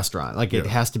back of a restaurant. Like it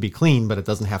has to be clean, but it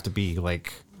doesn't have to be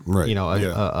like Right,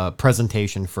 a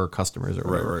presentation for customers or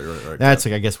whatever. Right. That's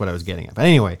I guess what I was getting at. But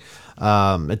anyway,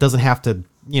 it doesn't have to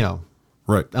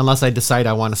Right. unless I decide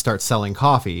I want to start selling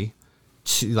coffee,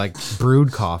 like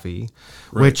brewed coffee,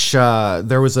 which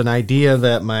there was an idea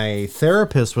that my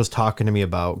therapist was talking to me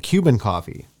about, Cuban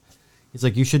coffee. He's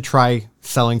like, you should try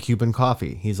selling Cuban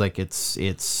coffee. He's like, it's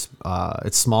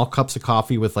small cups of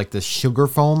coffee with like this sugar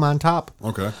foam on top.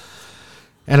 Okay.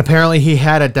 And apparently he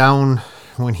had it down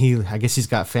when I guess he's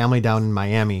got family down in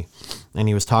Miami, and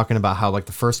he was talking about how like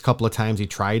the first couple of times he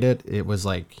tried it, it was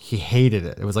like he hated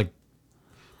it. It was like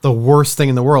the worst thing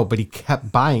in the world, but he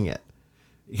kept buying it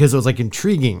because it was like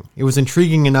intriguing. It was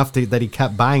intriguing enough that he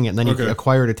kept buying it, and then he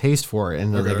acquired a taste for it,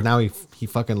 and like now he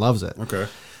fucking loves it. Okay.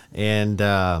 And You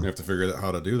have to figure out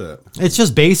how to do that. it's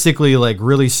just basically like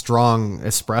really strong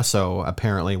espresso,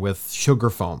 apparently, with sugar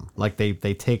foam. Like they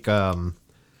take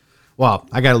well,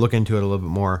 I got to look into it a little bit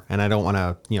more, and I don't want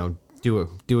to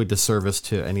do a disservice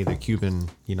to any of the Cuban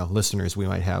listeners we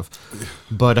might have,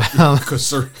 but Because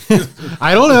sir,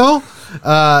 I don't know.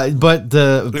 But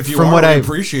if you from what I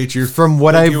appreciate you, from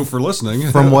what thank I've you for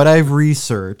listening. from what I've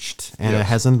researched, and it Yes.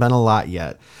 hasn't been a lot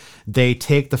yet, they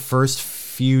take the first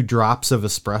few drops of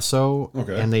espresso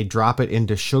and they drop it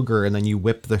into sugar, and then you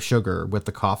whip the sugar with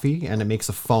the coffee, and it makes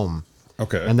a foam.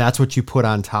 Okay. And that's what you put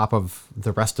on top of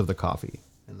the rest of the coffee,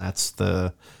 and that's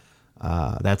the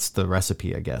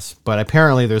recipe, I guess. But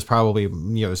apparently, there's probably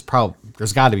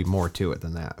there's got to be more to it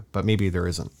than that, but maybe there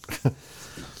isn't.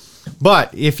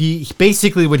 But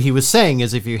basically what he was saying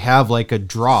is if you have like a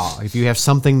draw, if you have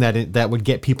something that would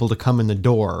get people to come in the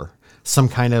door, some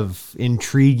kind of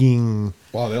intriguing.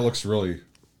 Wow, that looks really.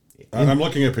 I'm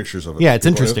looking at pictures of it. Yeah, it's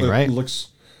interesting, right? It looks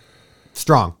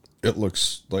Strong. It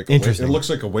looks like Interesting. It looks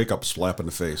like a wake up slap in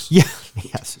the face. Yeah.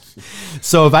 Yes.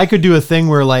 So if I could do a thing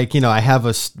where like I have a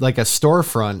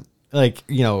storefront, like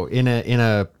in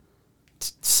a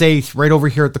say right over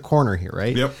here at the corner here,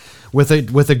 right? Yep. With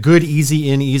a good easy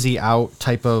in, easy out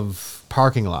type of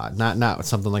parking lot, not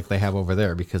something like they have over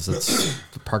there, because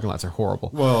the parking lots are horrible.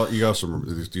 Well, you got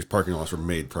these parking lots were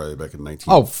made probably back in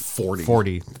 40,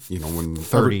 40, when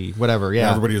 30, whatever.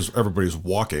 Yeah. Everybody's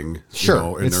walking.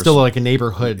 Sure, and it's still like a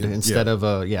neighborhood instead of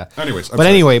a Anyways, but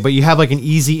anyway, but you have like an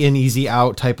easy in, easy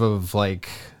out type of like,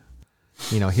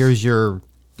 here's your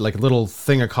like little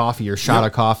thing of coffee or shot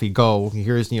of coffee. Go,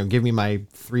 here's give me my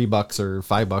 $3 or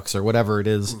 $5 or whatever it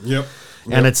is. Yep.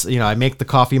 And it's I make the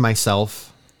coffee myself.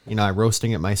 I'm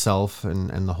roasting it myself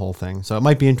and the whole thing. So it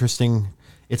might be interesting.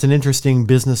 It's an interesting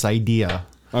business idea.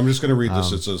 I'm just going to read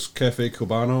this. It says Cafe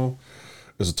Cubano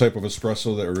is a type of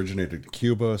espresso that originated in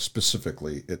Cuba.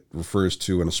 Specifically, it refers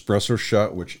to an espresso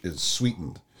shot which is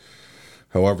sweetened.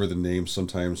 However, the name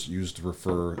sometimes used to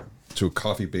refer to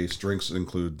coffee-based drinks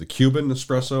include the Cuban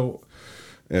espresso,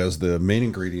 as the main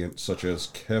ingredient, such as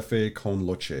cafe con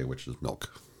leche, which is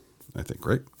milk, I think,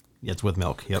 right? It's with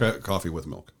milk. Yep. Coffee with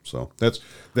milk. So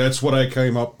that's what I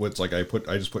came up with. It's like I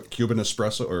just put Cuban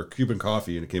espresso or Cuban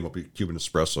coffee, and it came up with Cuban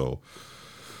espresso.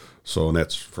 So, and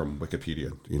that's from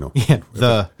Wikipedia. You know,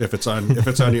 Yeah. if it's on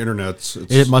the internet,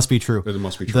 It must be true. It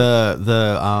must be true.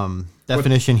 The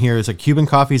definition here is a Cuban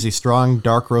coffee is a strong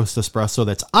dark roast espresso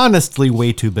that's honestly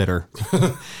way too bitter.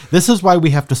 This is why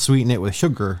we have to sweeten it with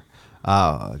sugar,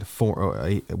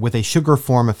 with a sugar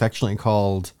form affectionately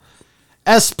called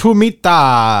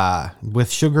espumita, with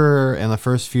sugar and the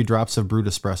first few drops of brewed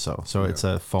espresso. So it's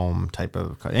a foam type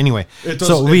of. Anyway,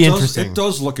 it'll be interesting. It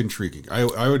does look intriguing.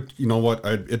 I would, you know what?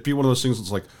 it'd be one of those things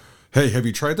that's like, hey, have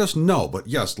you tried this? No, but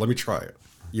yes, let me try it.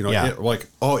 You know,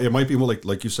 it might be more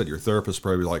like you said, your therapist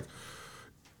probably like,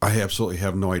 I absolutely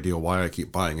have no idea why I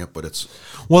keep buying it, but it's...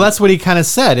 Well, that's what he kind of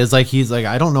said, is like, he's like,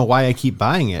 I don't know why I keep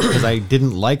buying it, because I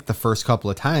didn't like the first couple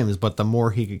of times, but the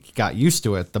more he got used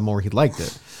to it, the more he liked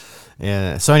it.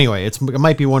 And so anyway, it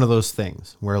might be one of those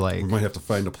things where like... We might have to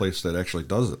find a place that actually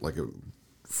does it.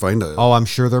 Oh, I'm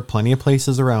sure there are plenty of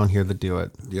places around here that do it.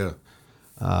 Yeah.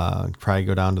 Probably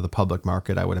go down to the public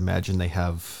market. I would imagine they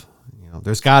have...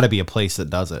 there's got to be a place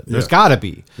that does it. There's got to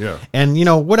be. Yeah. And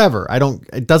whatever.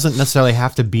 It doesn't necessarily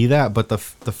have to be that, but the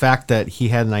fact that he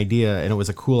had an idea and it was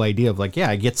a cool idea of like,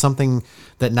 yeah, I get something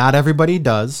that not everybody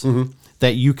does,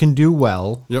 that you can do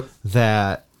well,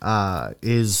 that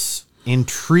is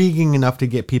intriguing enough to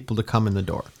get people to come in the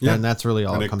door. Yeah. And that's really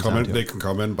all it comes down to. They can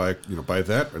come in by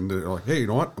that, and they're like, hey, you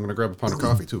know what? I'm going to grab a pound of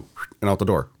coffee too, and out the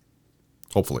door.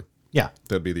 Hopefully. Yeah.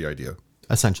 That'd be the idea.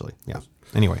 Essentially. Yeah.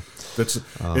 Anyway,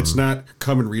 it's not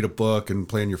come and read a book and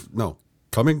play on your... No,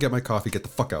 come in, get my coffee, get the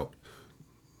fuck out.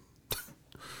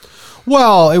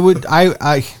 Well, it would...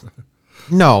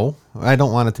 No, I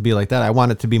don't want it to be like that. I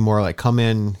want it to be more like, come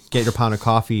in, get your pound of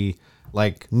coffee,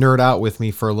 like nerd out with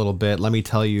me for a little bit. Let me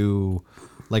tell you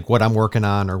like what I'm working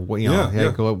on, or what,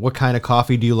 what kind of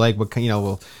coffee do you like? What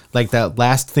kind, like that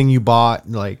last thing you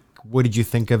bought, like, what did you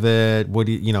think of it? What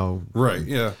do you, Right.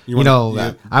 Yeah.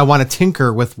 I want to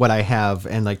tinker with what I have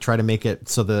and like try to make it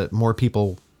so that more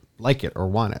people like it or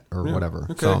want it or whatever.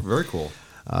 Okay. So, very cool.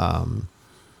 Bob,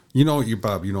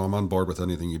 I'm on board with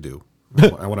anything you do.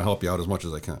 I want to help you out as much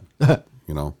as I can,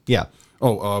 Yeah.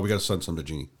 Oh, we got to send some to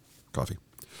Jeannie. Coffee.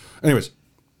 Anyways.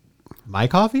 My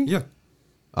coffee? Yeah.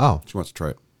 Oh. She wants to try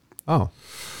it. Oh.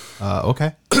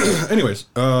 Okay. Anyways.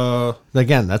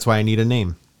 Again, that's why I need a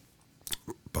name.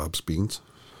 Bob's Beans.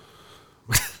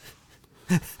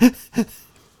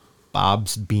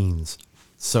 Bob's Beans.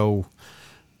 So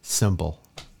simple.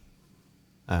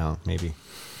 I don't know, maybe.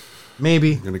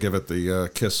 Maybe. I'm going to give it the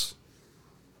kiss.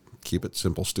 Keep it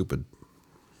simple, stupid.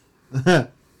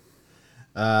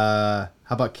 How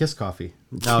about Kiss Coffee?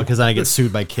 No, because then I get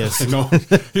sued by Kiss. No,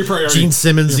 he probably already... Gene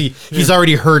Simmons, he's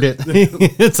already heard it.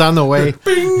 It's on the way.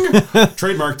 Bing!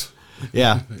 Trademarked.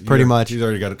 Yeah, pretty much. He's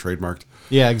already got it trademarked.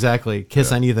 Yeah, exactly.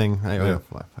 Kiss anything.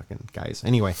 Fucking guys.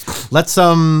 Anyway, let's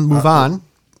move on.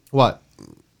 What?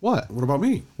 What about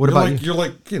me? What about you? You're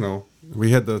like,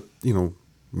 we had the,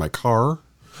 my car.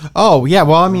 Oh, yeah.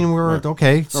 Well, I mean, we're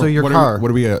okay. So your car.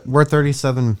 What are we at? We're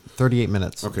 38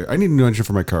 minutes. Okay. I need a new engine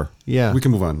for my car. Yeah. We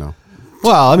can move on now.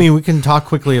 Well, I mean, we can talk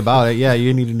quickly about it. Yeah,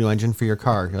 you need a new engine for your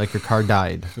car. Like your car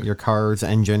died. Your car's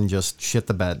engine just shit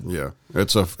the bed. Yeah.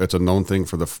 It's a known thing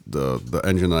for the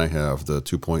engine I have, the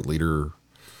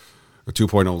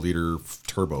 2.0 liter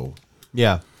turbo.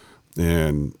 Yeah.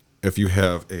 And if you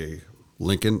have a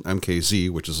Lincoln MKZ,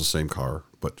 which is the same car,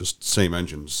 but just same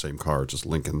engine, same car, just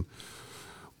Lincoln,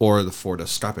 or the Ford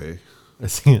Escape.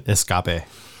 Escape. They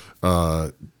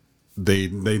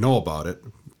know about it.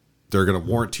 They're going to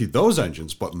warranty those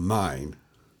engines, but mine,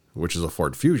 which is a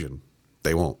Ford Fusion,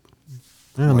 they won't.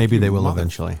 Well, maybe they will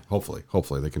eventually. Hopefully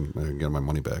they can get my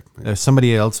money back.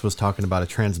 Somebody else was talking about a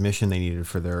transmission they needed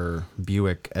for their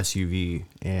Buick SUV,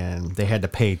 and they had to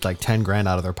pay like $10,000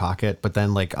 out of their pocket. But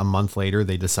then, like a month later,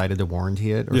 they decided to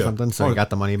warranty it or something, so I got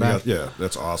the money back. Yeah,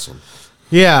 that's awesome.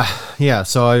 Yeah.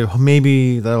 So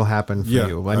maybe that'll happen for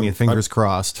you. I mean, fingers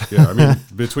crossed. Yeah, I mean,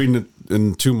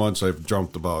 in 2 months, I've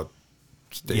jumped about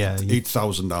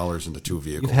 $8,000 into two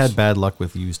vehicles. You've had bad luck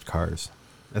with used cars.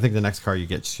 I think the next car you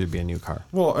get should be a new car.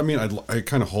 Well, I mean, I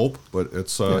kind of hope, but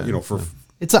it's I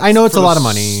know it's a lot of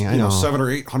money. I know $700 or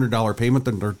 $800 payment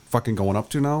that they're fucking going up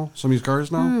to now. Some of these cars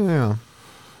now. Yeah,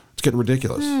 it's getting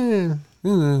ridiculous.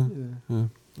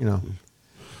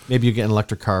 Maybe you get an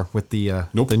electric car with the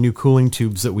new cooling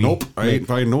tubes that we. Nope, I ain't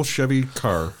buying no Chevy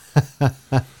car.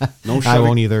 No Chevy, I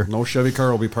won't either. No Chevy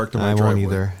car will be parked in my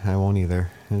driveway. I won't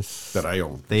either. That I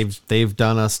own. They've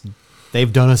done us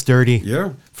dirty.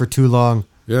 Yeah. For too long.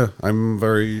 Yeah, I'm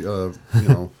very, you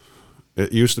know,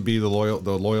 it used to be the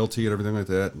loyalty and everything like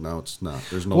that. Now it's not.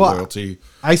 There's no loyalty.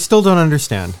 I still don't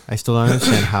understand.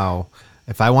 How,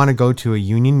 if I want to go to a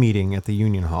union meeting at the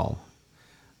union hall,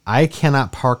 I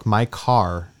cannot park my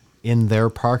car in their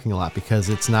parking lot because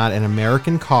it's not an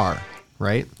American car,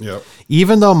 right? Yep.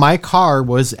 Even though my car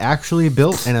was actually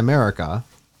built in America.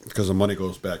 Because the money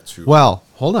goes back to... Well,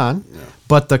 hold on. Yeah.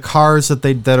 But the cars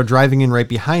that are driving in right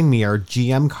behind me are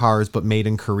GM cars, but made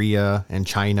in Korea and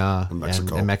China and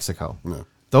Mexico. Yeah.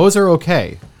 Those are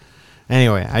okay.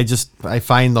 Anyway, I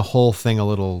find the whole thing a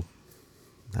little,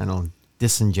 I don't know,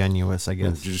 disingenuous, I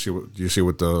guess. Did you see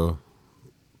what the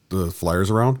flyers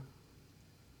around?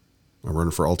 I'm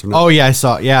running for alternate. Oh yeah, I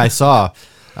saw.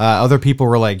 Other people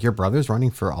were like, "Your brother's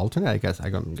running for alternate." I guess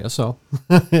so.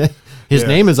 His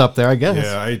name is up there, I guess.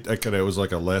 Yeah, I kind of, it was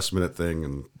like a last minute thing,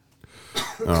 and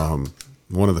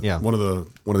one of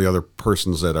the other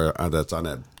persons that's on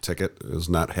that ticket is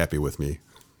not happy with me.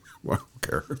 Well, I don't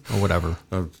care. Or whatever.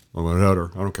 I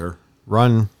don't care.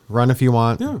 Run if you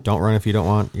want. Yeah. Don't run if you don't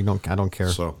want. I don't care.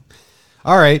 So,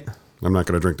 all right. I'm not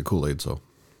going to drink the Kool-Aid. So,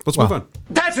 let's move on.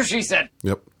 That's what she said.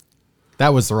 Yep.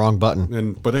 That was the wrong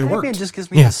button. But it worked. It just gives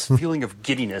me this feeling of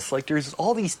giddiness. Like there's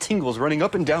all these tingles running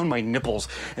up and down my nipples.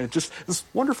 And it's just this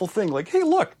wonderful thing. Like, hey,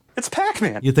 look, it's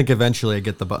Pac-Man. You think eventually I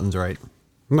get the buttons right?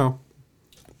 No,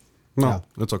 Yeah.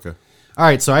 that's okay. All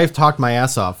right, so I've talked my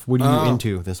ass off. What are you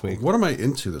into this week? What am I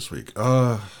into this week?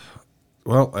 Well,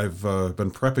 I've been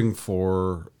prepping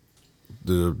for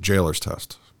the jailer's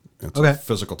test. It's a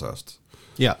physical test.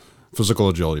 Yeah. Physical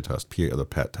agility test, the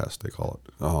PAT test, they call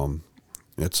it.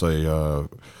 It's a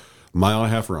mile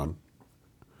and a half run.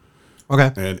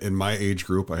 Okay. And in my age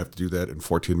group, I have to do that in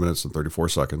 14 minutes and 34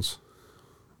 seconds.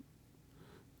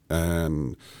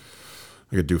 And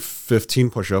I could do 15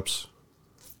 push-ups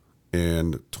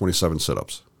and 27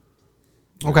 sit-ups.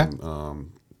 Okay.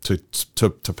 And,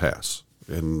 to pass.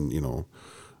 And, you know,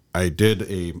 they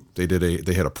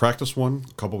had a practice one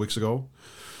a couple weeks ago.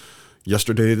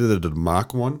 Yesterday they did a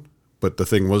mock one. But the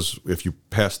thing was, if you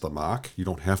pass the mock, you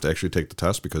don't have to actually take the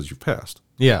test because you've passed.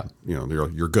 Yeah. You know,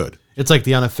 you're good. It's like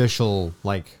the unofficial,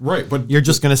 right, but you're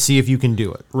just going to see if you can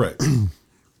do it. Right.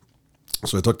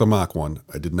 So I took the mock one.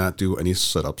 I did not do any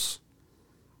sit-ups.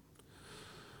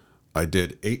 I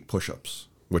did 8 push-ups,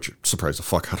 which surprised the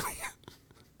fuck out of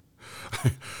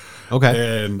me.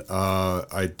 Okay. And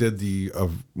I did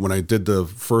when I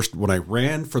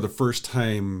ran for the first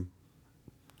time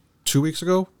 2 weeks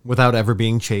ago. Without ever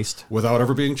being chased.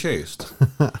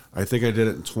 I think I did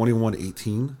it in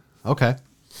 21:18. Okay.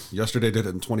 Yesterday I did it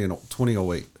in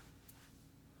 20:08.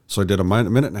 So I did a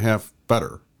minute and a half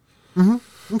better.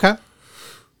 Mm-hmm. Okay.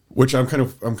 Which I'm kind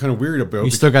of weird about.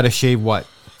 You still got to shave what?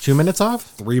 2 minutes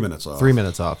off? 3 minutes off. 3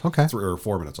 minutes off. Okay. 3 or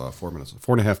 4 minutes off. 4 minutes.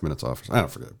 4.5 minutes off. I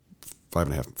don't forget.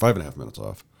 5.5 minutes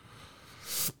off.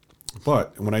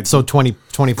 But when I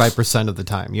 25% of the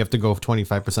time, you have to go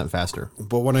 25% faster.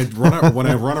 But when I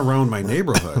run around my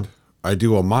neighborhood, I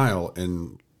do a mile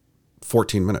in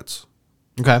 14 minutes.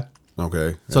 Okay.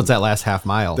 Okay. So it's that last half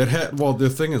mile. The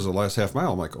thing is, the last half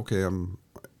mile, I'm like, okay, I'm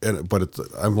sitting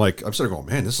there going,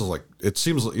 man, this is like, it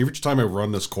seems like each time I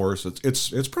run this course, it's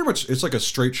pretty much, it's like a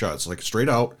straight shot. It's like straight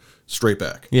out, straight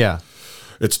back. Yeah.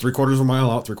 It's 3/4 of a mile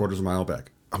out, 3/4 of a mile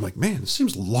back. I'm like, man, it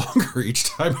seems longer each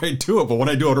time I do it. But when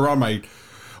I do it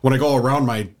when I go around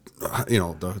my,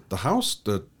 the house,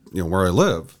 where I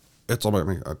live, it's all like,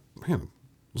 man,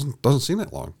 it doesn't seem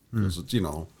that long. It's,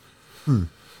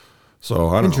 So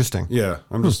I don't Interesting. know. Yeah.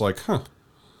 I'm just like, huh.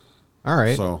 All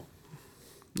right. So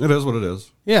it is what it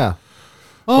is. Yeah.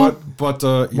 Oh, But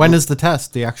when is the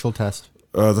test, the actual test?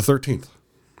 the 13th.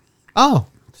 Oh,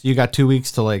 so you got 2 weeks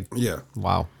to Yeah.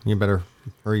 Wow. You better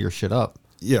hurry your shit up.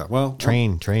 Yeah. Well,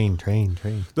 Train.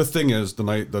 the thing is,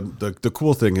 the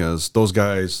cool thing is those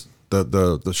guys,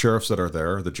 the sheriffs that are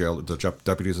there, the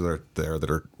deputies that are there that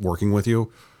are working with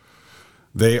you,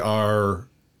 they are,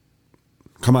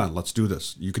 come on, let's do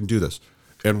this. You can do this.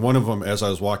 And one of them, as I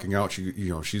was walking out,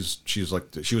 she's like,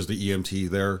 she was the EMT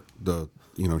there.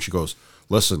 She goes,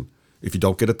 listen, if you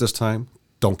don't get it this time,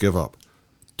 don't give up.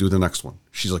 Do the next one.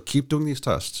 She's like, keep doing these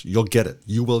tests. You'll get it.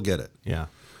 You will get it. Yeah.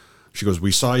 She goes,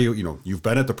 we saw you, you've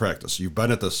been at the practice. You've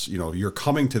been at this, you're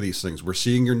coming to these things. We're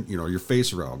seeing your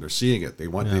face around. They're seeing it.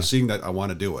 They're seeing that I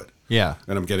want to do it. Yeah.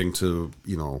 And I'm getting to,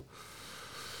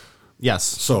 Yes.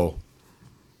 So.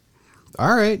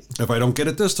 All right. If I don't get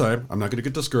it this time, I'm not going to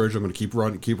get discouraged. I'm going to keep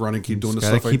running, keep doing the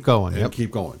stuff. Keep going. And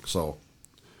keep going. So.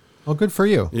 Well, good for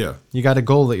you. Yeah. You got a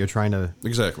goal that you're trying to.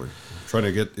 Exactly. Trying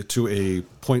to get to a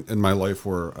point in my life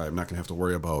where I'm not going to have to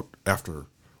worry about after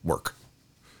work,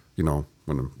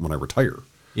 when I retire.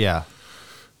 Yeah.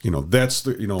 that's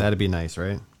the That'd be nice,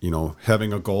 right?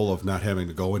 having a goal of not having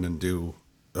to go in and do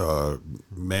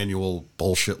manual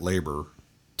bullshit labor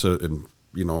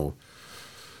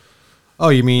Oh,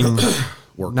 you mean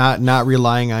work. not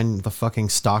relying on the fucking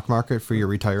stock market for your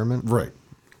retirement? Right.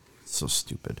 So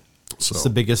stupid. So It's the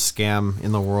biggest scam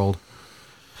in the world.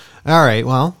 All right,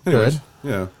 well, anyways, good.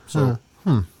 yeah. So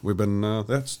we've been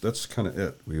that's kind of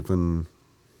it. We've been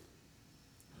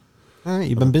All right,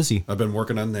 you've been busy. I've been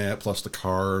working on that plus the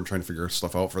car and trying to figure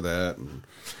stuff out for that. And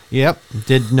Yep.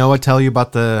 Did Noah tell you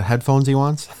about the headphones he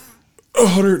wants?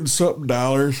 $100 and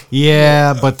something.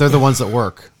 Yeah, but they're the ones that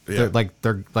work. Yeah.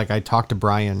 They're like I talked to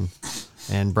Brian,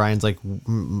 and Brian's like,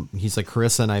 he's like,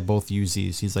 Carissa and I both use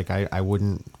these. He's like, I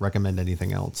wouldn't recommend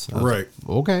anything else. I was Right. like,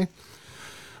 okay. A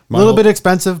My little whole- bit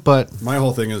expensive, but My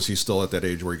whole thing is he's still at that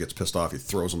age where he gets pissed off. He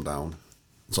throws them down.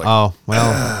 It's like, oh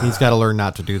well, he's got to learn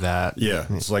not to do that. yeah.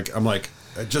 It's like I'm like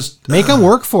I just Make him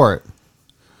work for it.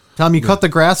 Tell him you cut the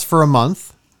grass for a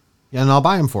month, and I'll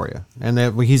buy him for you. And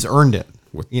that he's earned it.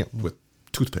 with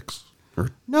toothpicks. Or,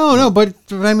 No, but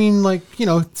I mean, like,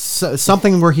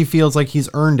 something where he feels like he's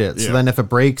earned it. So Yeah. then if it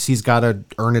breaks, he's got to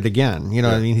earn it again. You know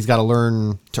what I Yeah. mean? He's got to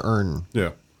learn to earn. yeah.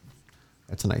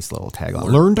 That's a nice little tagline.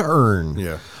 Learn to earn.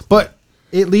 Yeah. But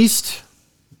at least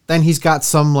then he's got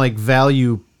some like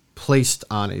value placed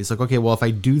on it. He's like, okay, well, if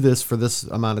I do this for this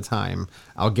amount of time,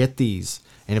 I'll get these.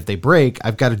 And if they break,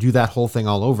 I've got to do that whole thing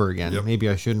all over again. Yep. Maybe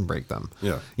I shouldn't break them.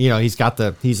 Yeah.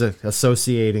 He's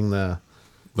associating the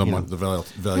The value.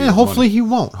 yeah, of hopefully money. he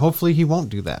won't. Hopefully he won't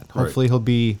do that. Hopefully he'll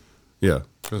be Yeah.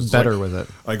 'Cause it's better like, with it.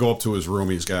 I go up to his room.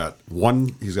 He's got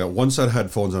one set of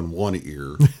headphones on one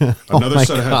ear, another my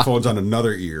set of God. headphones on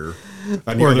another ear, on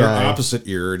the Poor other guy. opposite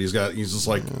ear, and he's just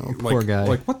like, poor guy.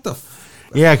 like what the.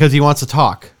 Yeah, because he wants to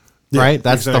talk. Yeah, right?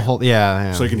 That's the exactly. whole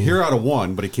yeah. So he can hear out of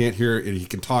one, but he can't hear, and he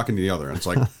can talk into the other. And it's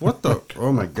like, what the?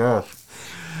 Oh my gosh.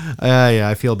 Yeah,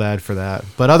 I feel bad for that.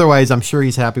 But otherwise, I'm sure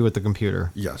he's happy with the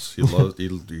computer. Yes, he loves. he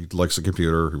likes the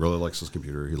computer. He really likes his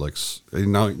computer. He likes.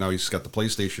 And now he's got the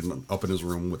PlayStation up in his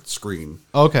room with the screen.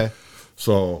 Okay.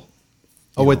 So.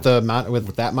 Oh, with the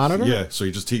with that monitor? Yeah. So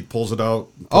he pulls it out.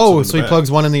 puts it Oh, in so the he back.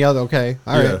 plugs one in the other. Okay.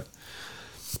 All right. Yeah.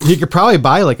 He could probably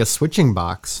buy like a switching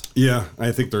box. Yeah,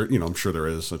 I think there. I'm sure there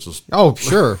is. It's just Oh,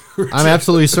 sure. I'm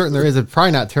absolutely certain there is. It's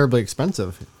probably not terribly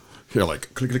expensive.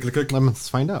 like click click click click. Let's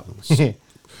find out.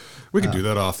 We can do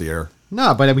that off the air.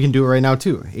 No, but we can do it right now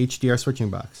too. HDR switching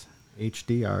box.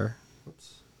 HDR.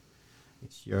 Whoops.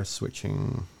 HDR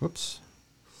switching. Whoops.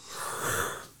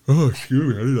 Oh,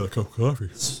 excuse me. I need a cup of coffee.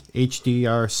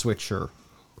 HDR switcher.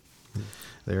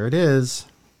 There it is.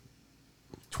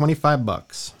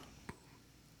 $25.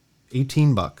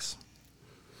 $18.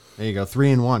 There you go.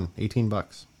 3-in-1.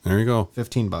 $18. There you go.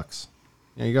 $15.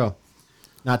 There you go.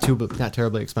 Not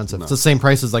terribly expensive. It's the same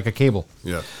price as like a cable.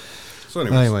 Yeah. So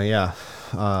anyways, Anyway, yeah.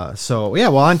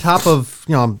 Well, on top of,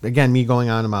 again, me going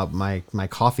on about my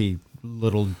coffee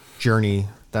little journey,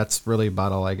 that's really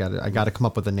about all I got. I got to come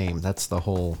up with a name. That's the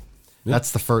whole.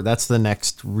 That's the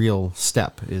next real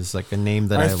step is like a name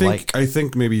that I like. I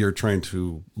think maybe you're trying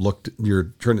to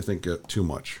think too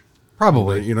much.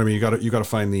 Probably. You know what I mean? You got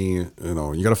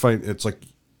to find it's like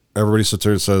everybody sits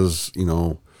there and says,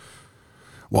 well,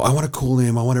 I want a cool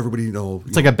name. I want everybody to know.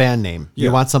 It's like a band name. You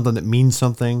Yeah. want something that means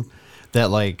something, that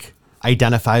like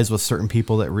identifies with certain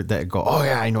people that go, oh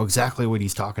yeah, I know exactly what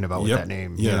he's talking about with Yep. that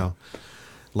name. Yeah.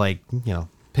 Like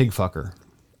Pig Fucker.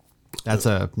 That's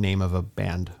a name of a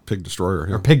band. Pig Destroyer.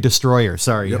 Yeah. Or Pig Destroyer.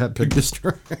 Sorry, Yep, you have Pig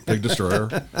Destroyer. Pig Destroyer.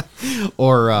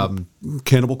 Or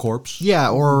Cannibal Corpse. yeah,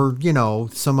 or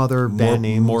some other band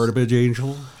name. Morbid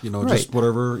Angel. Right. Just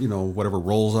whatever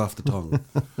rolls off the tongue.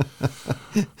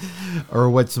 Or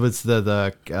what's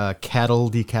the cattle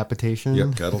decapitation?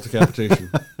 Yep. Cattle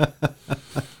Decapitation.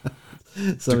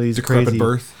 Some of these Decrepit crazy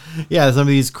Birth. Yeah, some of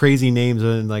these crazy names,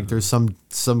 and like there's some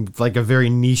like a very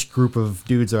niche group of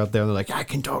dudes out there. They're like, I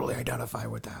can totally identify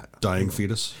with that. Dying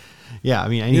Fetus. Yeah, I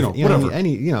mean, whatever.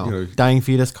 any dying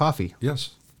fetus coffee.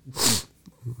 Yes.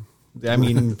 I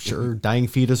mean, sure, dying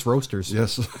fetus roasters.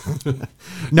 Yes.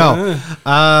 No.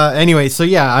 Anyway, so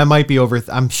yeah, I might be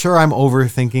I'm sure I'm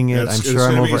overthinking it. It's- I'm it's sure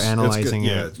I'm gonna be- overanalyzing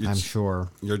yeah, it. I'm sure.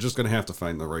 You're just gonna have to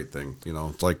find the right thing.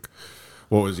 It's like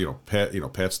what was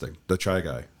Pat's thing, the chai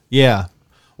guy. Yeah.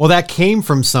 Well, that came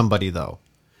from somebody though.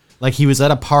 Like he was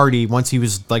at a party once he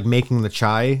was like making the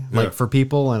chai like Yeah. for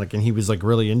people and he was like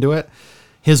really into it.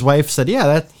 His wife said,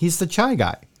 "Yeah, he's the chai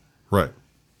guy." Right.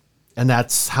 And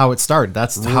that's how it started.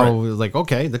 That's how it was like,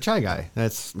 okay, the chai guy. And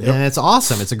it's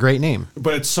awesome. It's a great name.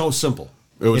 But it's so simple.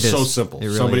 It was It so is. simple. It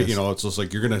really Somebody, is. it's just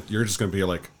like you're just gonna be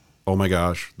like, oh my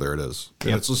gosh, there it is. And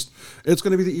Yep. it's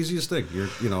gonna be the easiest thing.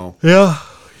 Yeah.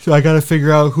 So I got to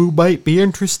figure out who might be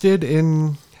interested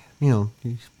in,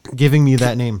 giving me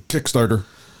that name. Kickstarter.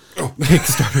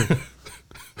 Kickstarter.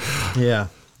 Yeah.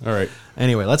 All right.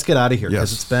 Anyway, let's get out of here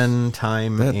because Yes. it's been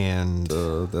time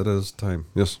That is time.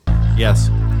 Yes. yes.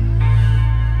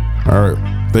 All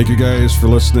right. Thank you guys for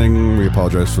listening. We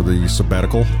apologize for the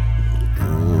sabbatical.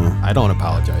 I don't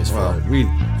apologize for Well, it. we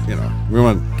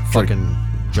want Fucking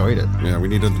enjoyed it. Yeah, we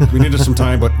needed some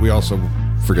time, but we also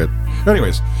forget.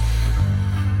 Anyways,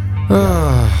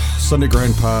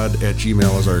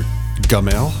 SundayGrindPod@gmail is our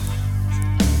gmail.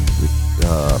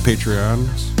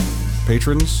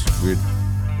 Patrons, we'd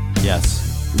Yes.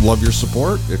 love your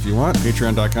support if you want.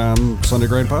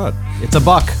 Patreon.com/SundayGrindPod. It's a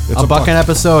buck. It's a buck an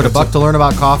episode. That's a buck it. to learn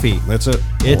about coffee. That's it.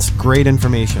 It's great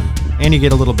information. And you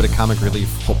get a little bit of comic relief.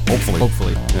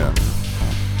 Hopefully. Yeah.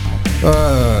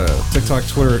 TikTok,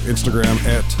 Twitter, Instagram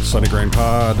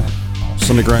 @SundayGrindPod.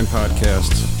 Sunday Grind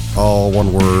Podcast, all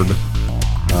one word,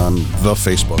 on the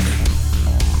Facebook.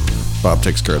 Bob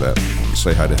takes care of that.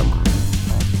 Say hi to him.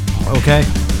 Okay.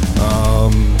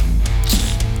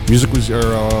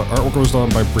 Artwork was done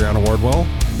by Brianna Wardwell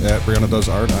at Brianna Does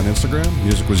Art on Instagram.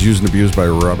 Music was used and abused by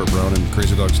Robert Brown and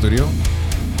Crazy Dog Studio.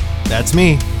 That's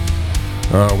me.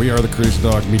 We are the Crazy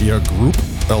Dog Media Group,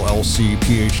 LLC,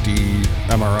 PhD,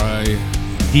 MRI,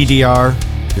 DDR,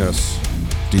 yes,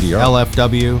 DDR,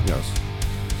 LFW. yes.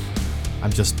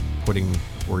 I'm just putting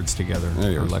words together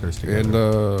There you or go. letters together. And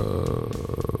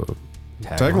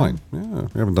tagline. Yeah,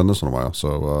 we haven't done this in a while.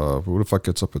 So who the fuck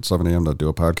gets up at 7 a.m. to do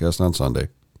a podcast on Sunday?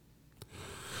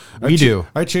 We do.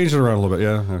 I changed it around a little bit.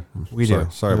 Yeah, We sorry, do.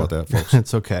 Sorry about that, folks.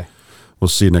 It's okay. We'll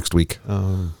see you next week.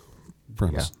 Yeah.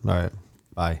 Promise. All right.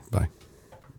 Bye. Bye.